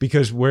 And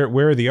because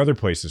where are the other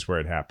places where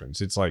it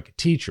happens? It's like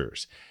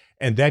teachers.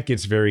 And that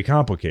gets very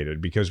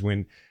complicated, because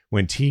when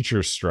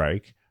teachers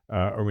strike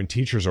or when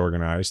teachers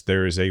organize,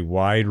 there is a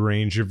wide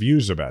range of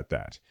views about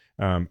that.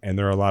 And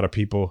there are a lot of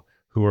people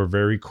who are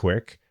very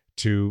quick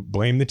to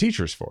blame the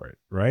teachers for it,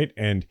 right?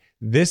 And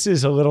this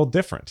is a little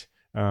different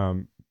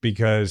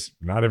because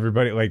not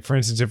everybody, like for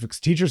instance,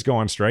 if teachers go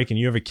on strike and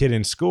you have a kid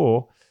in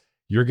school,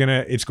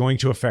 it's going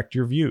to affect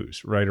your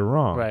views, right or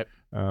wrong. Right.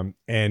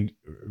 And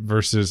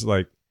versus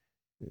like,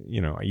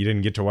 you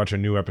didn't get to watch a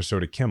new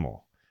episode of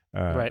Kimmel.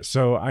 Right.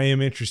 So I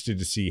am interested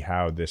to see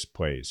how this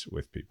plays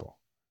with people.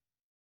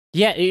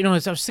 Yeah,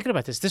 as I was thinking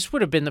about this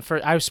would have been the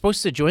first. I was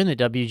supposed to join the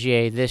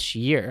WGA this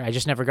year. I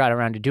just never got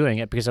around to doing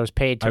it because I was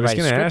paid to write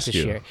a script this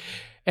year.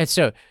 And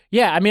so,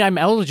 yeah, I mean, I'm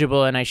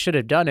eligible and I should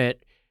have done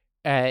it.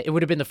 It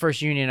would have been the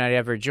first union I'd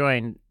ever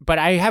joined. But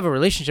I have a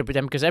relationship with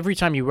them because every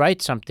time you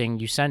write something,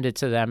 you send it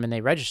to them and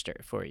they register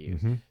it for you.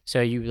 Mm-hmm. So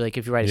if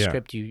you write a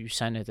script, you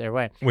send it their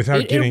way.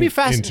 Without getting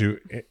into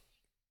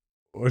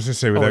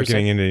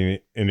getting into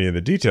any of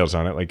the details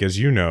on it, like, as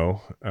you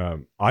know,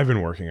 I've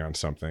been working on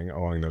something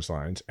along those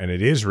lines, and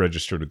it is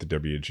registered with the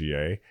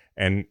WGA,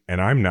 and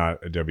I'm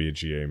not a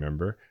WGA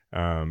member,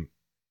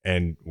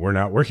 and we're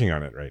not working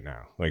on it right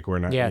now. Like, we're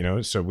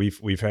not, so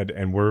we've had,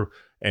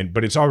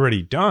 but it's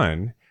already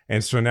done,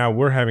 and so now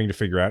we're having to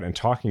figure out and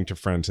talking to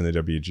friends in the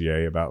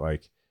WGA about,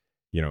 like,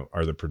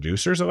 are the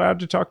producers allowed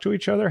to talk to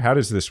each other? How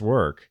does this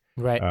work?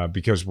 Right.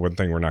 Because one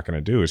thing we're not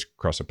going to do is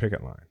cross a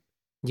picket line.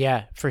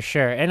 Yeah, for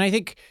sure. And I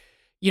think,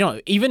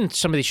 even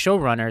some of these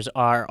showrunners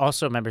are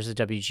also members of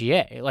the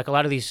WGA. Like, a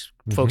lot of these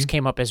folks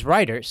came up as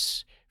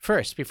writers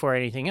first before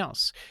anything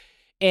else.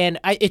 And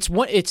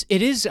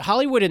it is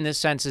Hollywood in this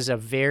sense is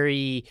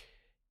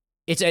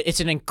it's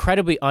an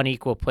incredibly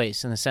unequal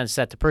place in the sense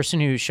that the person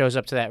who shows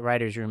up to that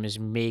writer's room is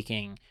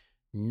making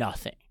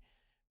nothing.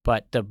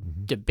 But the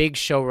big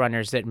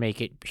showrunners that make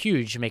it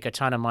huge make a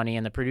ton of money,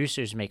 and the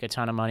producers make a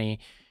ton of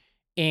money.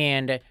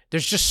 And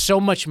there's just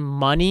so much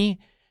money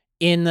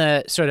in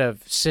the sort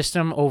of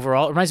system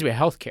overall. It reminds me of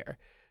healthcare.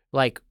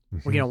 Like,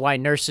 why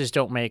nurses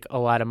don't make a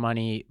lot of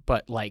money,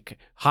 but like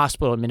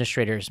hospital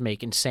administrators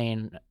make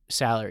insane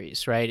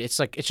salaries, right? It's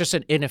just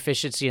an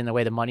inefficiency in the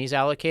way the money's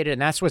allocated.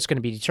 And that's what's going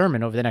to be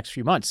determined over the next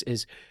few months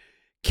is,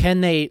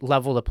 can they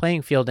level the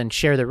playing field and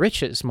share the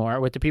riches more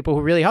with the people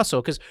who really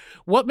hustle? Because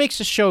what makes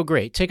a show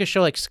great? Take a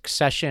show like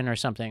Succession or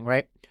something,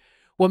 right?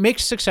 What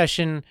makes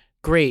Succession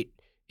great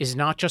is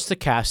not just the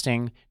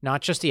casting,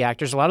 not just the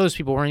actors. A lot of those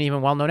people weren't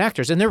even well-known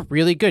actors, and they're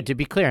really good, to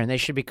be clear, and they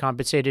should be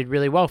compensated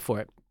really well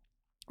for it.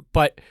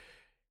 But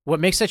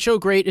what makes that show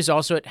great is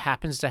also it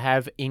happens to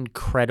have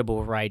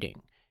incredible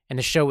writing, and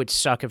the show would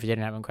suck if it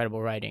didn't have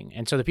incredible writing.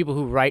 And so the people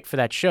who write for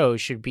that show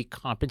should be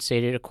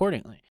compensated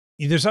accordingly.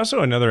 There's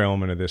also another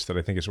element of this that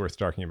I think is worth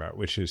talking about,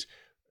 which is,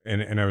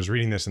 and I was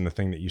reading this in the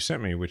thing that you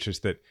sent me, which is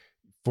that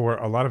for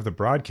a lot of the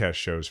broadcast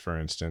shows, for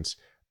instance,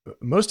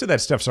 most of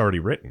that stuff's already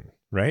written,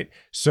 right?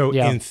 So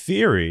in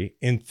theory,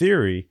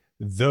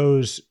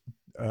 those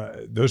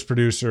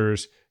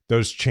producers,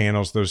 those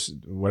channels, those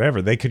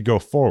whatever, they could go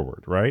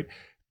forward, right?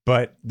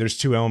 But there's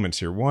two elements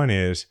here. One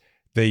is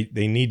they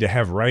need to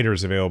have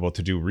writers available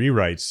to do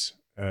rewrites,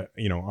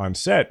 on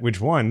set, which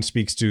one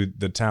speaks to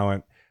the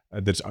talent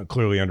that's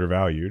clearly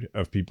undervalued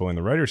of people in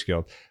the Writers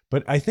Guild.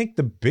 But I think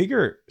the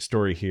bigger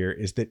story here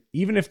is that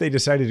even if they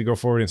decided to go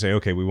forward and say,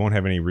 okay, we won't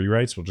have any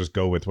rewrites, we'll just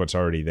go with what's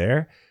already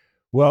there.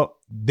 Well,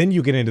 then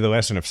you get into the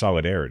lesson of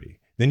solidarity.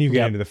 Then you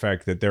get into the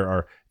fact that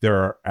there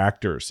are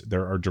actors,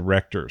 there are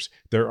directors,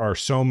 there are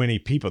so many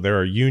people. There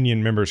are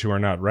union members who are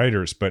not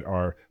writers, but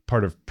are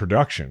part of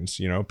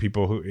productions,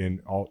 people who in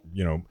all,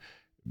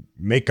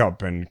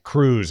 makeup and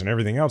crews and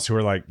everything else who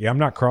are like, I'm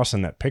not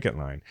crossing that picket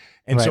line.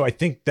 And so I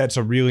think that's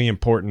a really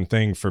important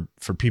thing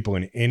for people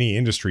in any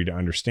industry to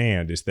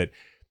understand, is that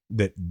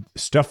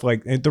stuff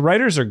like, and the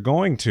writers are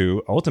going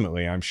to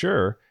ultimately, I'm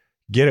sure,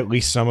 get at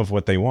least some of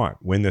what they want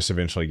when this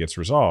eventually gets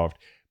resolved.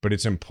 But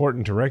it's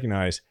important to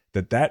recognize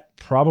that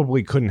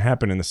probably couldn't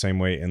happen in the same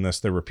way unless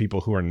there were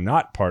people who are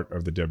not part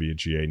of the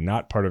WGA,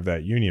 not part of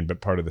that union, but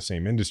part of the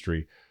same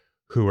industry,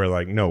 who are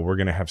like, no, we're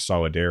going to have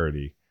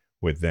solidarity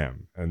with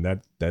them. And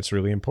that's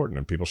really important.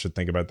 And people should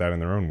think about that in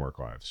their own work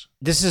lives.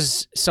 This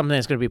is something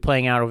that's going to be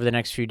playing out over the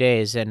next few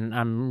days. And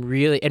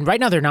and right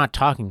now they're not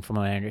talking, from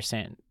what I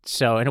understand.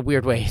 So in a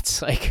weird way,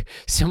 it's like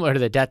similar to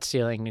the debt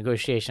ceiling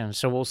negotiations.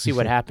 So we'll see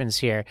what happens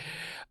here.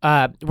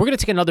 We're going to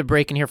take another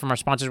break and hear from our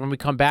sponsors. When we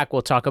come back,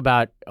 we'll talk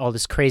about all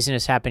this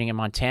craziness happening in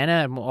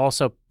Montana, and we'll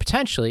also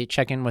potentially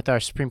check in with our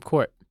Supreme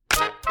Court.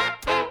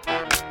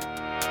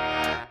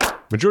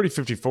 Majority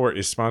 54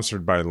 is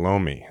sponsored by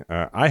Lomi.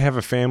 I have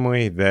a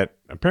family that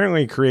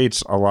apparently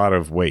creates a lot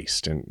of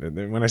waste.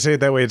 And when I say it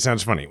that way, it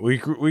sounds funny. We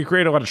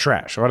create a lot of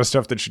trash, a lot of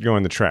stuff that should go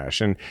in the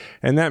trash. And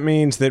that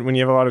means that when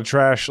you have a lot of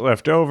trash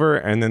left over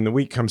and then the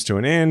week comes to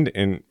an end,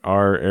 in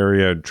our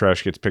area,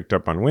 trash gets picked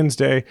up on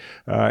Wednesday,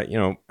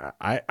 most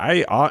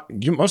of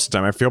the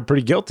time I feel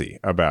pretty guilty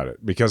about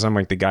it because I'm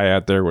like the guy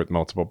out there with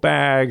multiple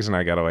bags and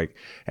I got to like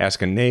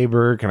ask a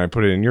neighbor, can I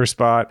put it in your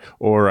spot?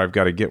 Or I've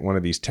got to get one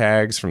of these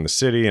tags from the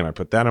city and I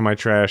put that in my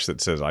trash that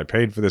says I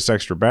paid for this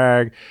extra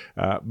bag.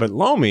 But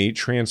Lomi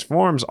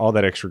transforms all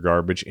that extra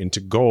garbage into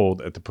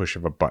gold at the push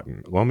of a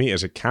button. Lomi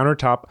is a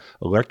countertop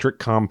electric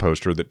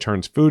composter that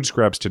turns food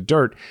scraps to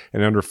dirt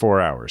in under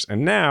 4 hours.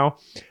 And now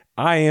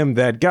I am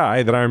that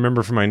guy that I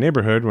remember from my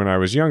neighborhood when I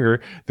was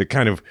younger, the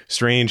kind of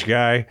strange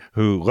guy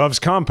who loves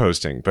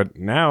composting. But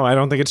now I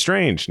don't think it's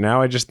strange.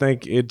 Now I just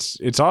think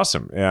it's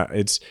awesome. Yeah,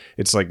 it's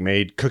like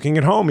made cooking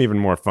at home even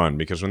more fun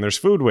because when there's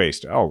food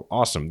waste, oh,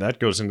 awesome, that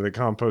goes into the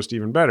compost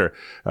even better.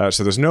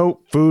 So there's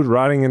no food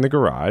rotting in the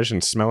garage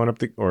and smelling up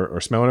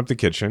the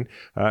kitchen.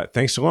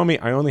 Thanks to Lomi,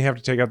 I only have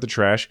to take out the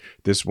trash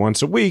this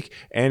once a week,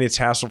 and it's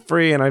hassle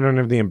free, and I don't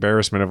have the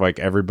embarrassment of like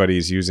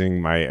everybody's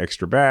using my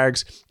extra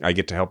bags. I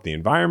get to help the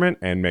environment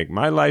and make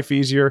my life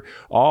easier.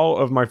 All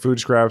of my food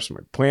scraps,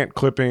 my plant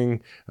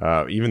clipping,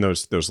 even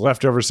those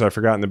leftovers that I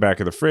forgot in the back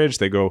of the fridge,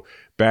 they go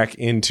back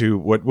into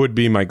what would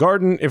be my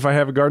garden if I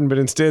have a garden, but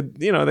instead,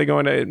 they go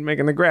into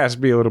making the grass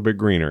be a little bit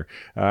greener.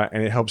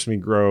 And it helps me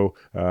grow,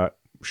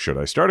 should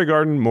I start a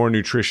garden, more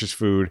nutritious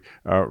food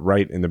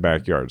right in the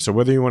backyard. So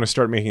whether you want to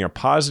start making a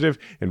positive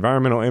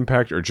environmental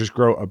impact or just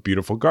grow a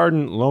beautiful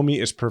garden, Lomi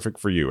is perfect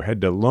for you. Head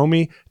to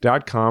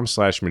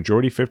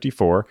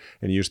lomi.com/majority54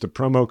 and use the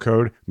promo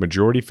code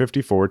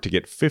majority54 to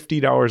get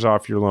 $50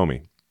 off your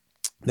Lomi.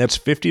 That's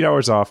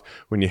 $50 off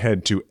when you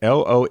head to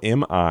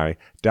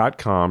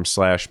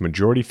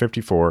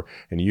lomi.com/majority54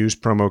 and use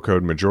promo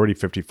code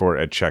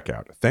majority54 at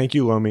checkout. Thank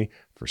you, Lomi,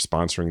 for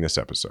sponsoring this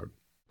episode.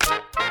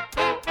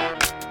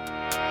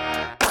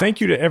 Thank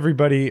you to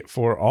everybody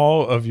for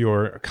all of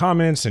your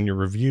comments and your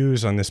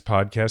reviews on this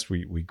podcast.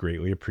 We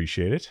greatly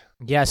appreciate it.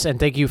 Yes, and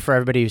thank you for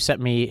everybody who sent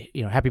me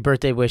happy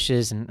birthday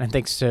wishes, and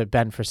thanks to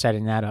Ben for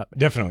setting that up.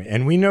 Definitely.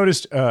 And we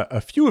noticed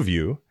a few of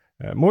you,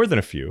 more than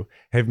a few,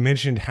 have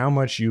mentioned how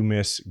much you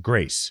miss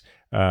Grace,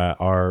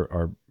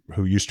 our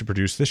who used to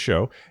produce this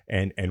show,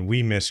 and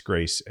we miss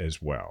Grace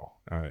as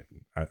well.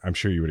 I'm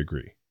sure you would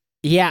agree.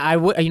 Yeah, I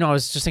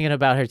was just thinking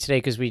about her today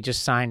because we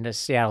just signed a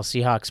Seattle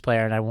Seahawks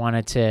player, and I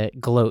wanted to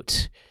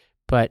gloat,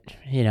 but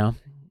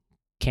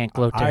can't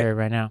gloat to her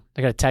right now.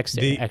 I got to text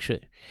her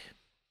actually.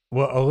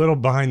 Well, a little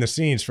behind the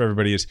scenes for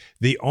everybody is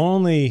the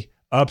only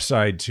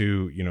upside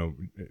to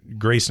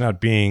Grace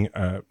not being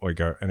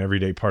an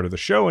everyday part of the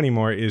show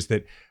anymore is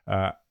that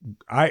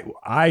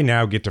I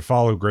now get to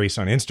follow Grace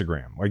on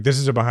Instagram. Like, this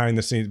is a behind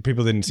the scenes.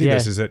 People didn't see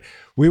this. Is that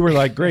we were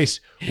like, Grace,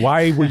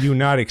 why will you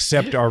not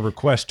accept our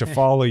request to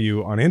follow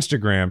you on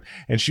Instagram?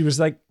 And she was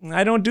like,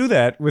 I don't do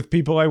that with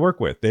people I work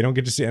with. They don't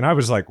get to see. And I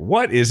was like,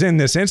 what is in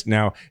this?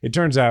 Now it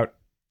turns out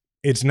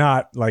it's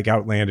not like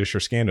outlandish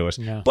or scandalous,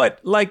 but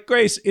like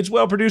Grace, it's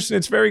well produced and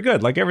it's very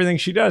good, like everything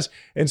she does.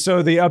 And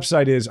so the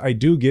upside is I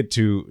do get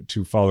to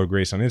follow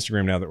Grace on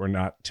Instagram now that we're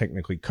not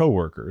technically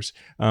coworkers.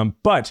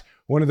 But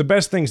one of the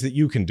best things that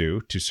you can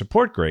do to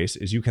support Grace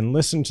is you can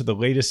listen to the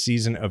latest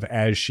season of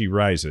As She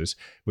Rises,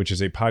 which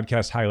is a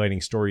podcast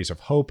highlighting stories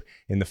of hope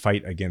in the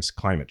fight against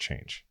climate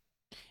change.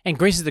 And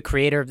Grace is the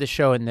creator of the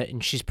show,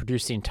 and she's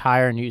produced the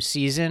entire new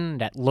season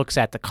that looks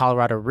at the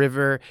Colorado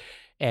River.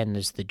 And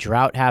there's the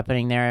drought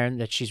happening there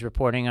that she's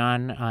reporting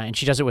on. And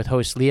she does it with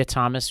host Leah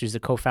Thomas, who's the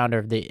co-founder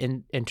of the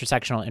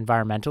Intersectional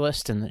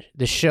Environmentalist. And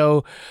the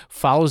show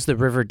follows the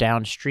river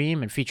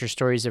downstream and features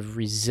stories of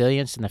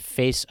resilience in the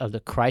face of the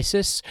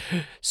crisis.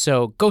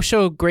 So go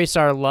show Grace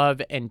our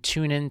love and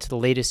tune in to the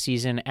latest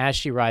season, As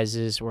She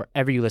Rises,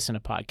 wherever you listen to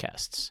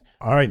podcasts.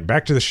 All right,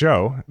 back to the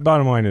show.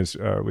 Bottom line is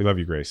we love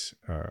you, Grace.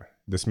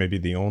 This may be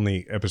the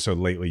only episode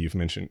lately you've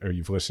mentioned or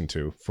you've listened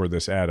to for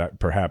this ad,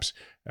 perhaps,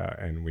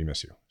 and we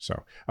miss you.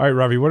 So, all right,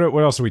 Ravi, what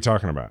else are we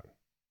talking about?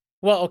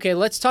 Well, okay,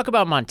 let's talk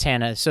about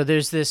Montana. So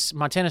there's this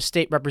Montana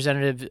State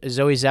Representative,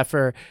 Zoe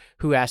Zephyr,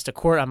 who asked a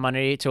court on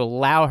Monday to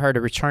allow her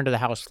to return to the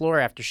House floor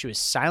after she was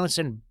silenced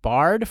and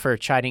barred for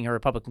chiding her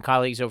Republican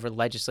colleagues over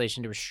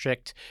legislation to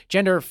restrict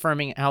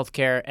gender-affirming health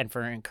care and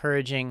for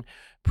encouraging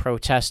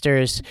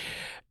protesters.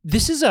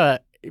 This is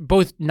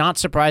both not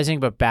surprising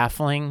but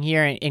baffling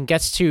here, and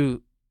gets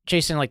to,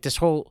 Jason, like this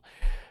whole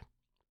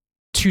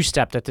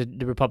two-step that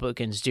the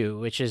Republicans do,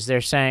 which is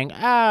they're saying,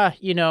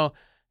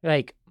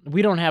 like,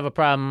 we don't have a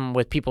problem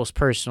with people's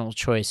personal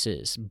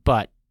choices,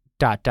 but ...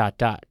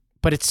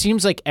 But it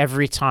seems like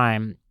every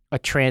time a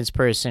trans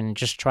person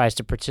just tries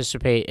to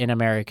participate in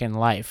American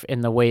life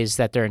in the ways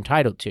that they're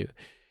entitled to,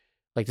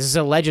 like, this is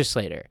a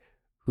legislator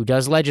who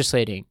does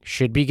legislating,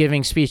 should be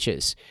giving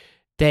speeches.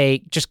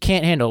 They just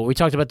can't handle. We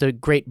talked about the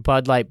great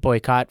Bud Light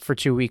boycott for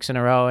 2 weeks in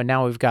a row, and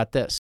now we've got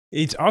this.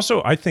 It's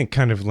also, I think,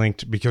 kind of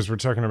linked because we're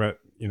talking about,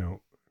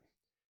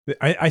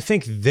 I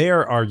think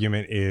their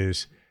argument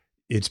is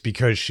it's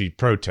because she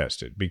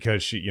protested,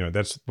 because she,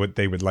 that's what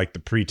they would like the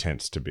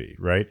pretense to be,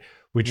 right?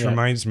 Which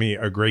reminds me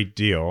a great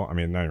deal. I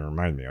mean, not even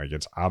remind me, like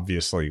it's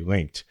obviously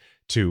linked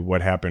to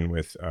what happened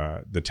with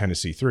the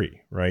Tennessee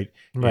Three, right?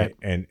 Right.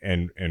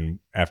 And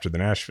after the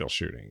Nashville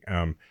shooting.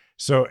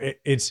 So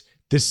it's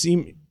this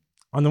seem,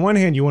 on the one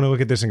hand, you want to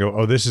look at this and go,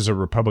 oh, this is a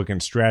Republican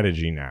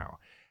strategy now.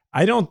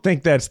 I don't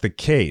think that's the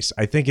case.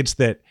 I think it's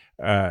that,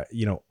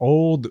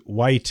 old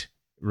white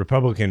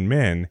Republican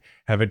men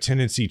have a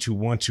tendency to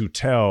want to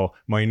tell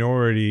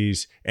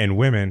minorities and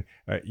women,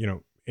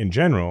 in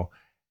general,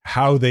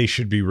 how they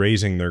should be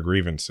raising their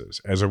grievances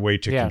as a way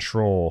to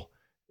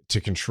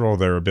control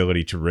their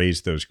ability to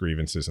raise those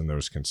grievances and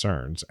those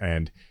concerns.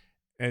 And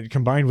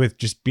combined with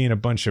just being a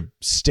bunch of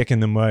stick in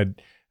the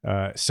mud,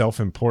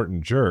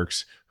 self-important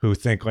jerks who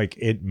think like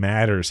it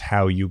matters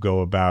how you go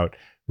about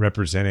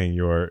representing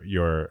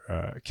your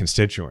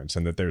constituents,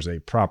 and that there's a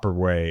proper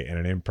way and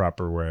an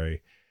improper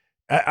way.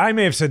 I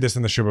may have said this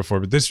in the show before,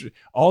 but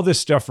all this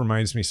stuff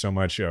reminds me so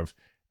much of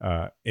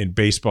in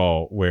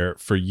baseball, where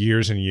for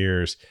years and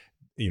years,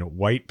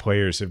 white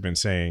players have been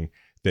saying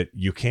that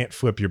you can't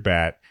flip your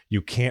bat, you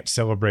can't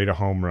celebrate a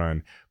home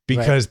run,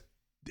 because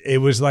it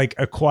was like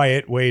a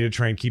quiet way to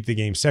try and keep the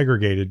game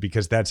segregated,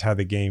 because that's how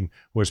the game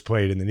was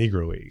played in the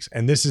Negro Leagues.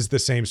 And this is the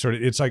same sort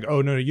of, it's like,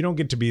 oh no, you don't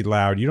get to be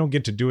loud. You don't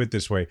get to do it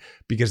this way,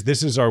 because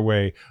this is our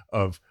way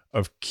of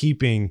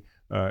keeping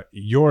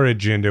your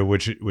agenda,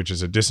 which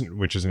is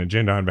an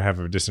agenda on behalf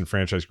of a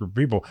disenfranchised group of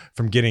people,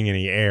 from getting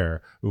any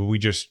air. We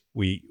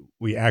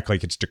act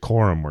like it's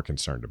decorum we're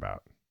concerned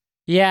about.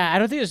 Yeah, I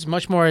don't think there's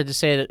much more to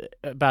say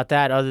about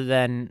that other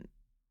than,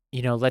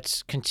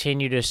 let's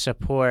continue to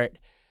support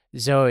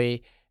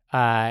Zoe.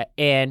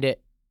 And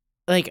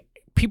like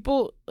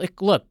people,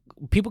 look,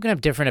 people can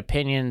have different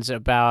opinions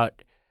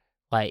about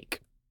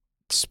like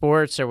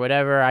sports or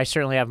whatever. I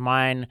certainly have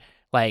mine.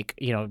 Like,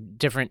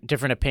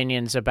 different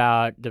opinions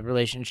about the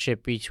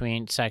relationship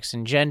between sex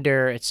and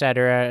gender, et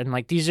cetera. And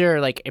like, these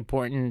are like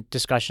important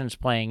discussions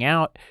playing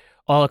out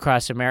all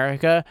across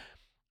America.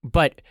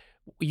 But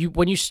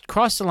when you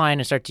cross the line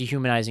and start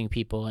dehumanizing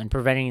people and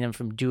preventing them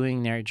from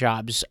doing their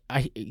jobs,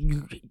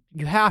 you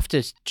have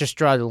to just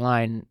draw the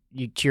line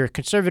to your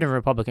conservative and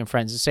Republican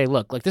friends and say,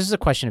 look, like, this is a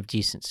question of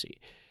decency.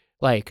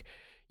 Like,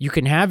 you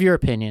can have your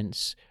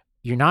opinions.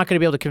 You're not going to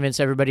be able to convince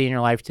everybody in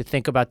your life to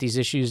think about these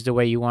issues the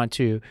way you want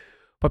to.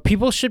 But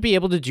people should be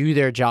able to do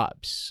their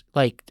jobs.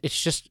 Like,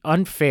 it's just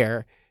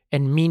unfair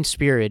and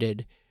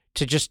mean-spirited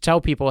to just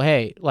tell people,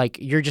 hey, like,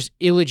 you're just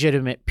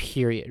illegitimate,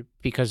 period,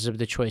 because of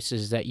the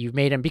choices that you've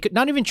made. And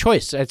not even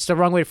choice, that's the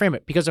wrong way to frame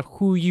it, because of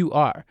who you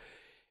are.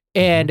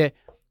 And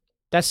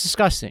that's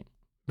disgusting,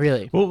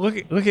 really. Well, look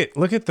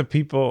at the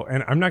people,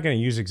 and I'm not going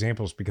to use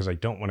examples because I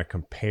don't want to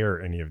compare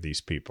any of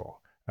these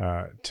people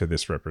to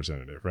this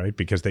representative, right?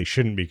 Because they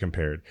shouldn't be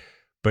compared.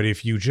 But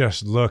if you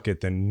just look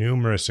at the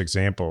numerous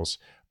examples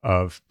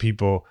of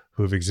people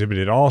who have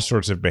exhibited all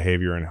sorts of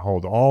behavior and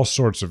hold all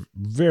sorts of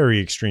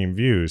very extreme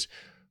views,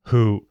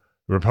 who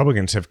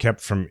Republicans have kept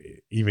from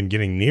even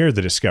getting near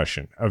the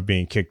discussion of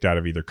being kicked out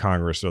of either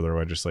Congress or their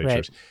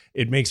legislatures,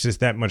 it makes this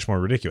that much more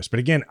ridiculous. But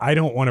again, I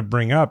don't want to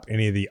bring up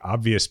any of the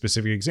obvious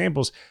specific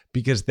examples,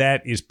 because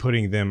that is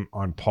putting them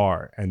on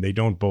par, and they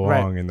don't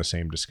belong in the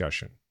same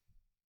discussion.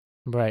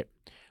 Right.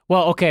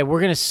 Well, okay, we're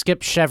going to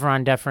skip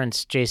Chevron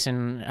deference,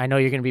 Jason. I know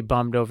you're going to be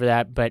bummed over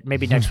that, but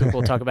maybe next week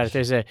we'll talk about it.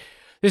 There's a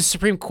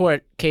Supreme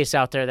Court case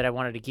out there that I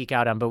wanted to geek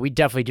out on, but we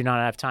definitely do not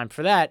have time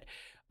for that.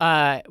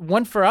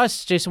 One for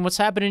us, Jason, what's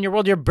happening in your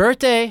world? Your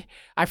birthday.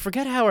 I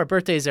forget how our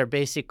birthdays are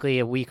basically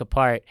a week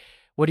apart.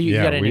 What do you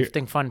got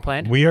anything fun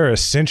planned? We are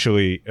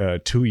essentially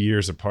 2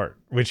 years apart,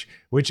 which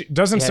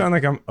doesn't sound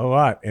like a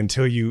lot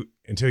until you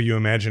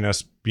imagine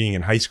us being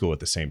in high school at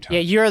the same time.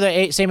 Yeah, you're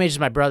the same age as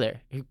my brother,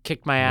 who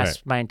kicked my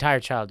ass my entire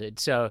childhood.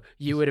 So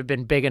you would have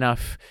been big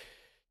enough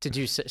to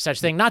do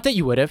such thing. Not that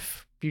you would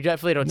have. You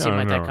definitely don't seem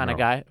like that kind of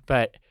guy,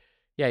 but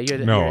yeah, I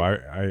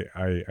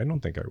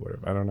don't think I would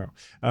have. I don't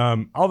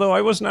know. Although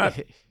I was not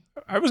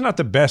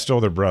the best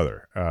older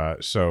brother,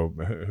 so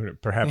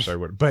perhaps I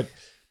would. But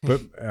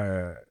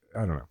I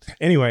don't know.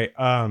 Anyway,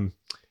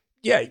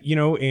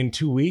 in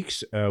 2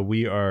 weeks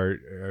we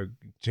are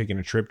taking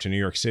a trip to New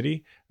York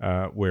City,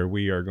 where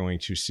we are going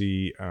to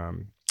see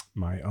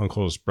my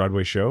uncle's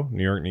Broadway show,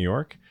 New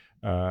York.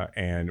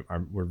 And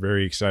we're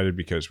very excited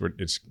because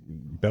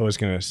Bella's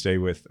going to stay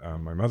with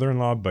my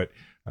mother-in-law, but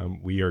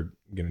we are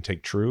going to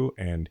take True,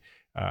 and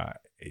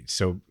it's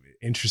so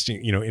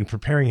interesting, in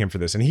preparing him for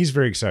this. And he's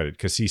very excited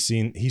because he's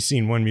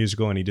seen one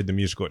musical, and he did the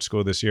musical at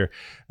school this year,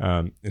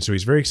 and so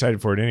he's very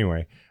excited for it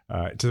anyway.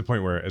 To the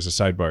point where, as a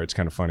sidebar, it's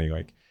kind of funny,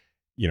 like,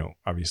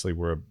 obviously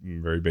we're a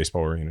very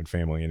baseball-oriented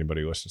family.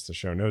 Anybody who listens to the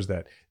show knows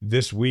that.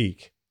 This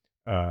week,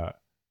 let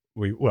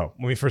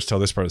me first tell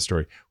this part of the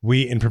story.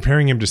 In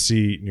preparing him to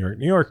see New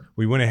York,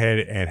 we went ahead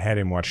and had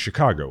him watch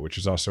Chicago, which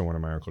is also one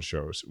of my uncle's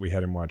shows. We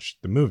had him watch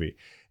the movie.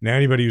 Now,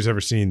 anybody who's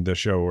ever seen the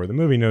show or the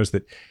movie knows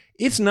that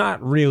it's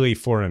not really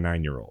for a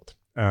 9-year-old.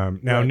 Now,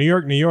 Right.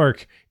 New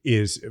York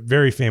is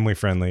very family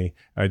friendly.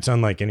 It's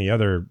unlike any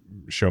other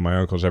show my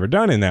uncle's ever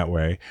done in that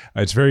way.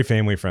 It's very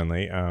family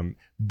friendly.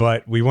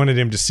 But we wanted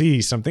him to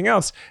see something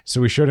else.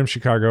 So we showed him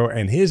Chicago,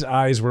 and his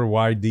eyes were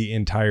wide the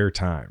entire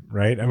time,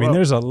 right? I mean,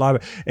 there's a lot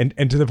of, and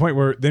to the point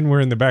where then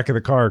we're in the back of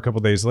the car a couple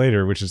days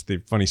later, which is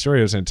the funny story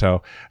I was going to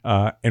tell.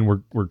 And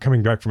we're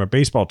coming back from a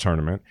baseball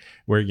tournament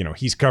where, you know,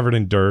 he's covered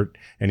in dirt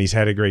and he's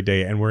had a great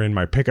day, and we're in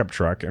my pickup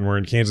truck and we're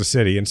in Kansas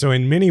City. And so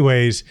in many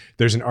ways,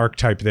 there's an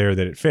archetype there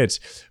that it fits.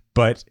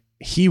 But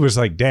he was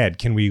like, Dad,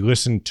 can we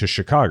listen to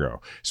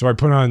Chicago? So I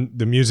put on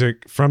the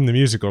music from the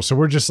musical. So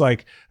we're just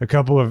like a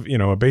couple of, you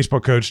know, a baseball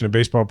coach and a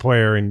baseball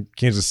player in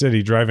Kansas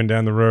City driving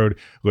down the road,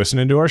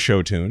 listening to our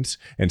show tunes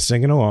and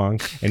singing along.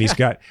 And he's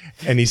got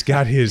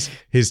his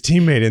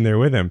teammate in there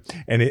with him.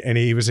 And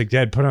he was like,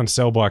 Dad, put on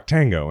Cell Block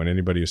Tango. And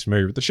anybody who's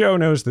familiar with the show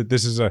knows that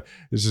this is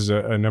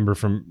a number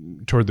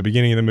from toward the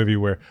beginning of the movie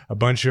where a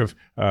bunch of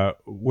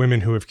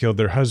women who have killed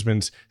their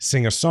husbands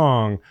sing a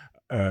song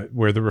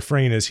where the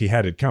refrain is "He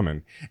had it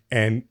coming,"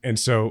 and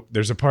so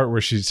there's a part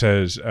where she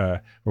says,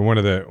 where one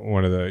of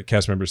the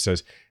cast members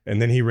says, and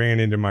then he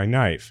ran into my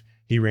knife.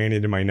 He ran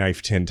into my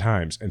knife 10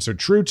 times. And so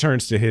True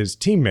turns to his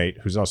teammate,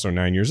 who's also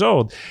 9 years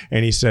old,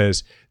 and he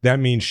says, that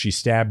means she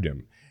stabbed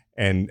him.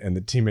 And the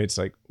teammate's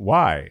like,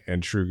 why?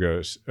 And True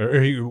goes,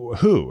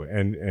 who?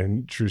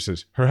 And True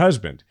says, her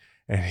husband.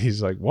 And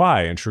he's like,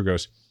 why? And True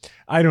goes,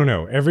 I don't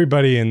know.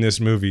 Everybody in this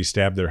movie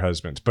stabbed their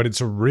husbands, but it's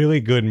a really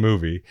good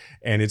movie,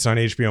 and it's on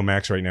HBO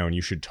Max right now, and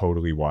you should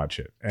totally watch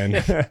it. And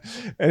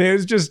and it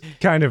was just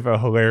kind of a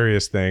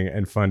hilarious thing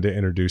and fun to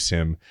introduce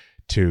him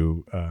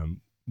to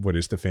what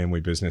is the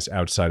family business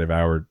outside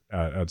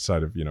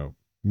of you know,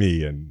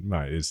 me and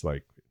my is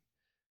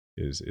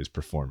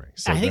performing.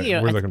 So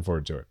we're looking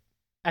forward to it.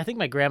 I think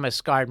my grandma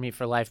scarred me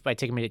for life by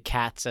taking me to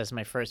Cats as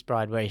my first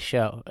Broadway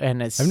show,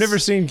 and I've never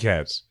seen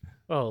Cats.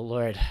 Oh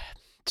Lord.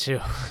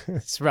 Too.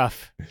 It's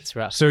rough. It's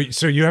rough. So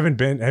you haven't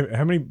been,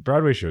 how many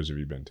Broadway shows have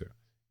you been to?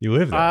 You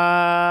live there.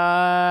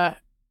 I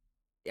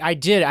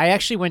did. I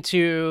actually went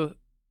to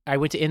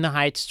In the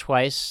Heights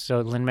twice. So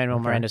Lin-Manuel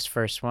Miranda's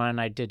first one.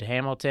 I did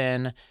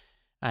Hamilton.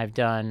 I've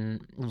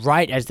done,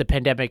 right as the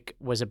pandemic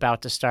was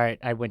about to start,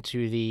 I went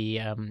to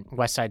the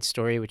West Side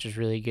Story, which was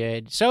really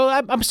good. So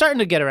I'm starting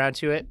to get around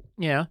to it.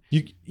 You know,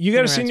 you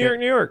got to see New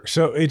York.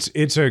 So it's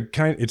a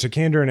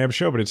Kander and Ebb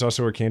show, but it's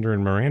also a Kander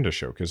and Miranda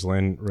show because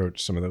Lin wrote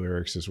some of the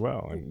lyrics as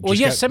well. And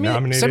send me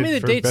the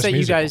dates that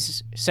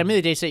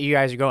you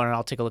guys are going, and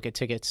I'll take a look at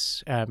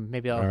tickets.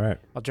 Maybe I'll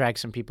drag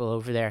some people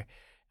over there.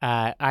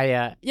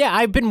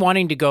 I've been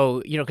wanting to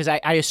go. You know, because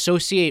I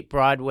associate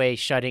Broadway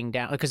shutting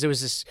down because there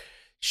was this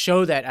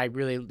show that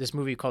this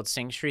movie called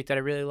Sing Street that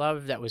I really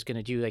loved that was going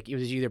to do, like, it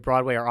was either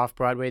Broadway or off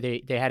Broadway.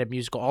 They had a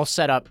musical all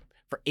set up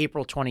for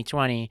April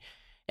 2020,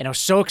 and I was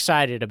so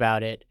excited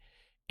about it,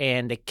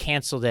 and they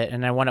canceled it,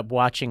 and I wound up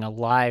watching a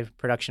live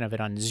production of it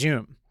on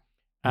Zoom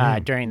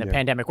during the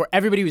pandemic, where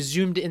everybody was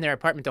Zoomed in their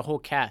apartment, the whole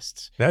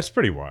cast. That's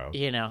pretty wild.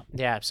 You know,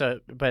 yeah.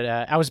 So, but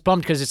I was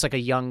bummed because it's like a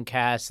young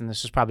cast, and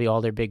this was probably all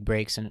their big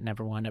breaks, and it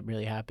never wound up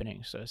really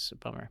happening. So it's a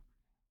bummer.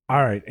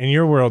 All right, in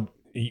your world,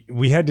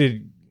 we had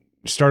to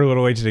start a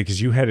little late today because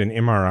you had an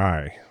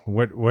MRI.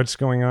 What's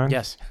going on?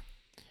 Yes.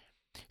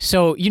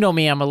 So you know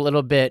me, I'm a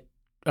little bit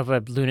of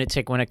a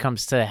lunatic when it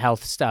comes to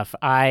health stuff.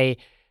 I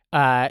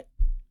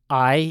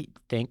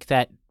think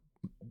that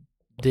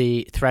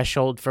the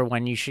threshold for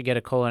when you should get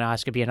a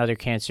colonoscopy and other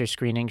cancer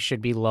screenings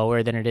should be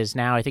lower than it is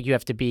now. I think you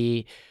have to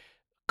be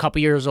a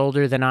couple years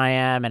older than I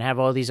am and have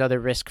all these other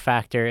risk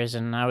factors.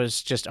 And I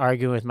was just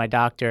arguing with my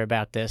doctor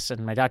about this,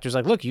 and my doctor's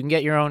like, look, you can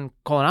get your own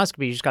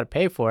colonoscopy, you just got to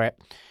pay for it.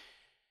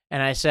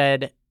 And I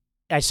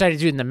started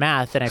doing the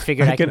math, and I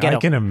figured I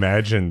can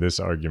imagine this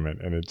argument,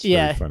 and it's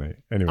very funny.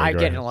 Anyway, I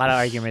get in a lot of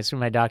arguments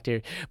with my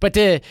doctor. But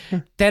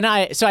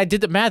I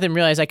did the math and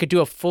realized I could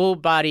do a full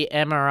body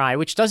MRI,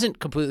 which doesn't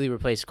completely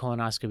replace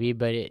colonoscopy,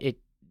 but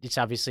it's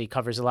obviously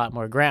covers a lot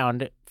more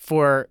ground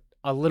for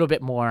a little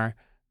bit more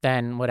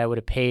than what I would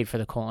have paid for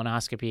the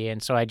colonoscopy.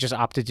 And so I just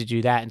opted to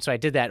do that. And so I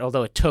did that,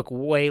 although it took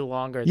way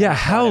longer.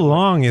 How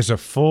long is a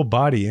full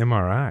body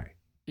MRI?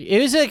 It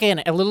was like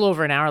a little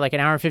over an hour, like an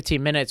hour and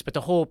 15 minutes, but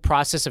the whole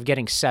process of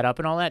getting set up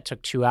and all that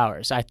took 2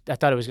 hours. I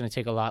thought it was going to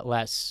take a lot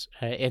less.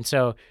 And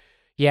so,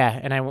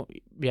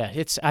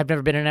 I've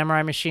never been in an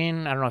MRI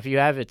machine. I don't know if you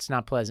have. It's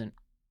not pleasant.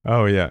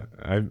 Oh, yeah.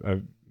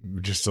 I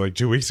just like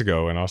 2 weeks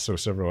ago and also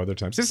several other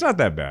times. It's not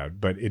that bad,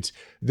 but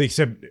they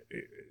said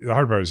the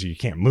hard part is you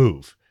can't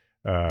move.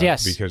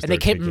 Yes, because and they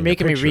kept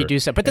making me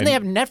redo stuff. But then they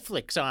have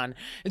Netflix on,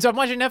 and so I'm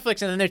watching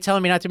Netflix, and then they're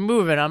telling me not to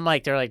move, and I'm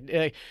like,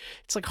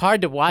 it's like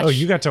hard to watch. Oh,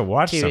 you got to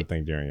watch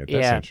something during it.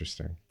 That's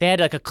interesting. They had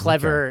like a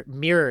clever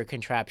mirror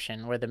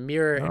contraption where the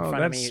mirror in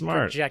front of me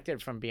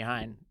projected from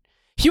behind.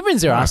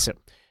 Humans are awesome.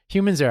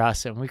 Humans are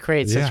awesome. We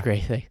create such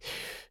great things.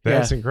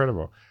 That's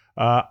incredible.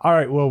 All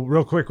right. Well,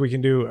 real quick, we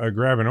can do a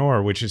grab and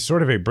or, which is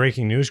sort of a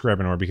breaking news grab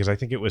and or, because I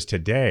think it was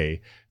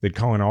today that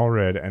Colin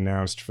Allred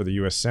announced for the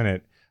U.S.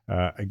 Senate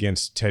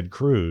against Ted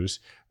Cruz.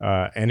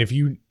 And if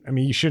you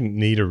shouldn't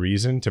need a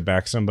reason to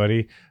back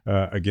somebody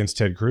against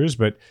Ted Cruz,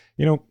 but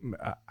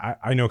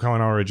I know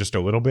Colin Allred just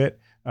a little bit.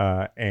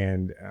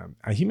 And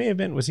he may have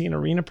been, was he an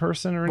arena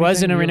person or anything?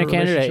 Was an arena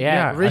candidate,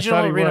 yeah.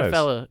 Original arena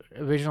fellow,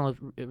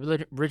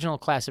 original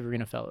class of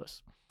arena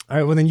fellows. All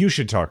right, well then you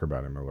should talk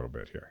about him a little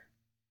bit here.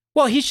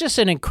 Well, he's just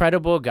an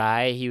incredible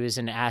guy. He was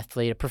an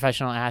athlete, a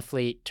professional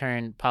athlete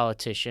turned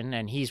politician,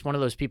 and he's one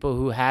of those people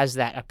who has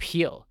that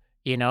appeal.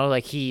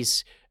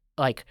 He's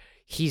like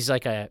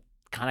a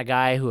kind of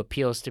guy who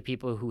appeals to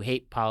people who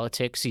hate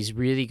politics. He's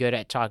really good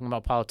at talking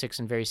about politics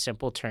in very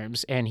simple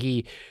terms, and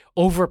he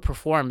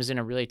overperforms in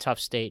a really tough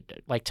state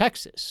like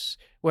Texas,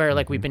 where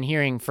like we've been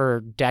hearing for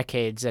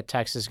decades that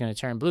Texas is going to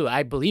turn blue.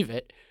 I believe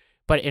it,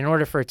 but in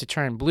order for it to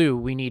turn blue,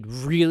 we need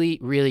really,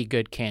 really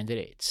good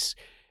candidates,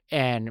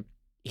 and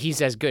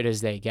he's as good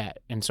as they get,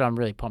 and so I'm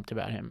really pumped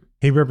about him.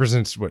 He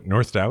represents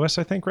North Dallas,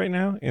 I think, right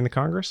now in the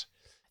Congress.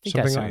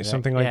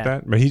 Something like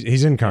that. But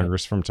he's in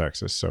Congress from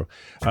Texas. So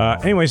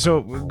anyway,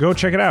 so go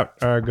check it out.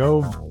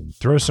 Go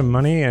throw some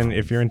money, and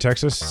if you're in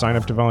Texas, sign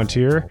up to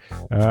volunteer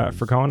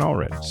for Colin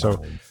Allred.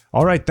 So,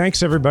 all right,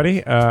 thanks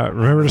everybody.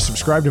 Remember to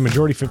subscribe to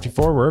Majority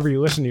 54 wherever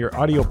you listen to your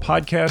audio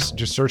podcasts.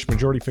 Just search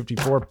Majority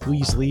 54.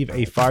 Please leave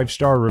a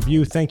 5-star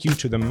review. Thank you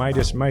to the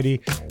Midas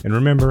Mighty, and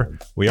remember,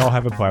 we all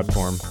have a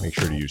platform. Make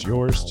sure to use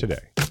yours today.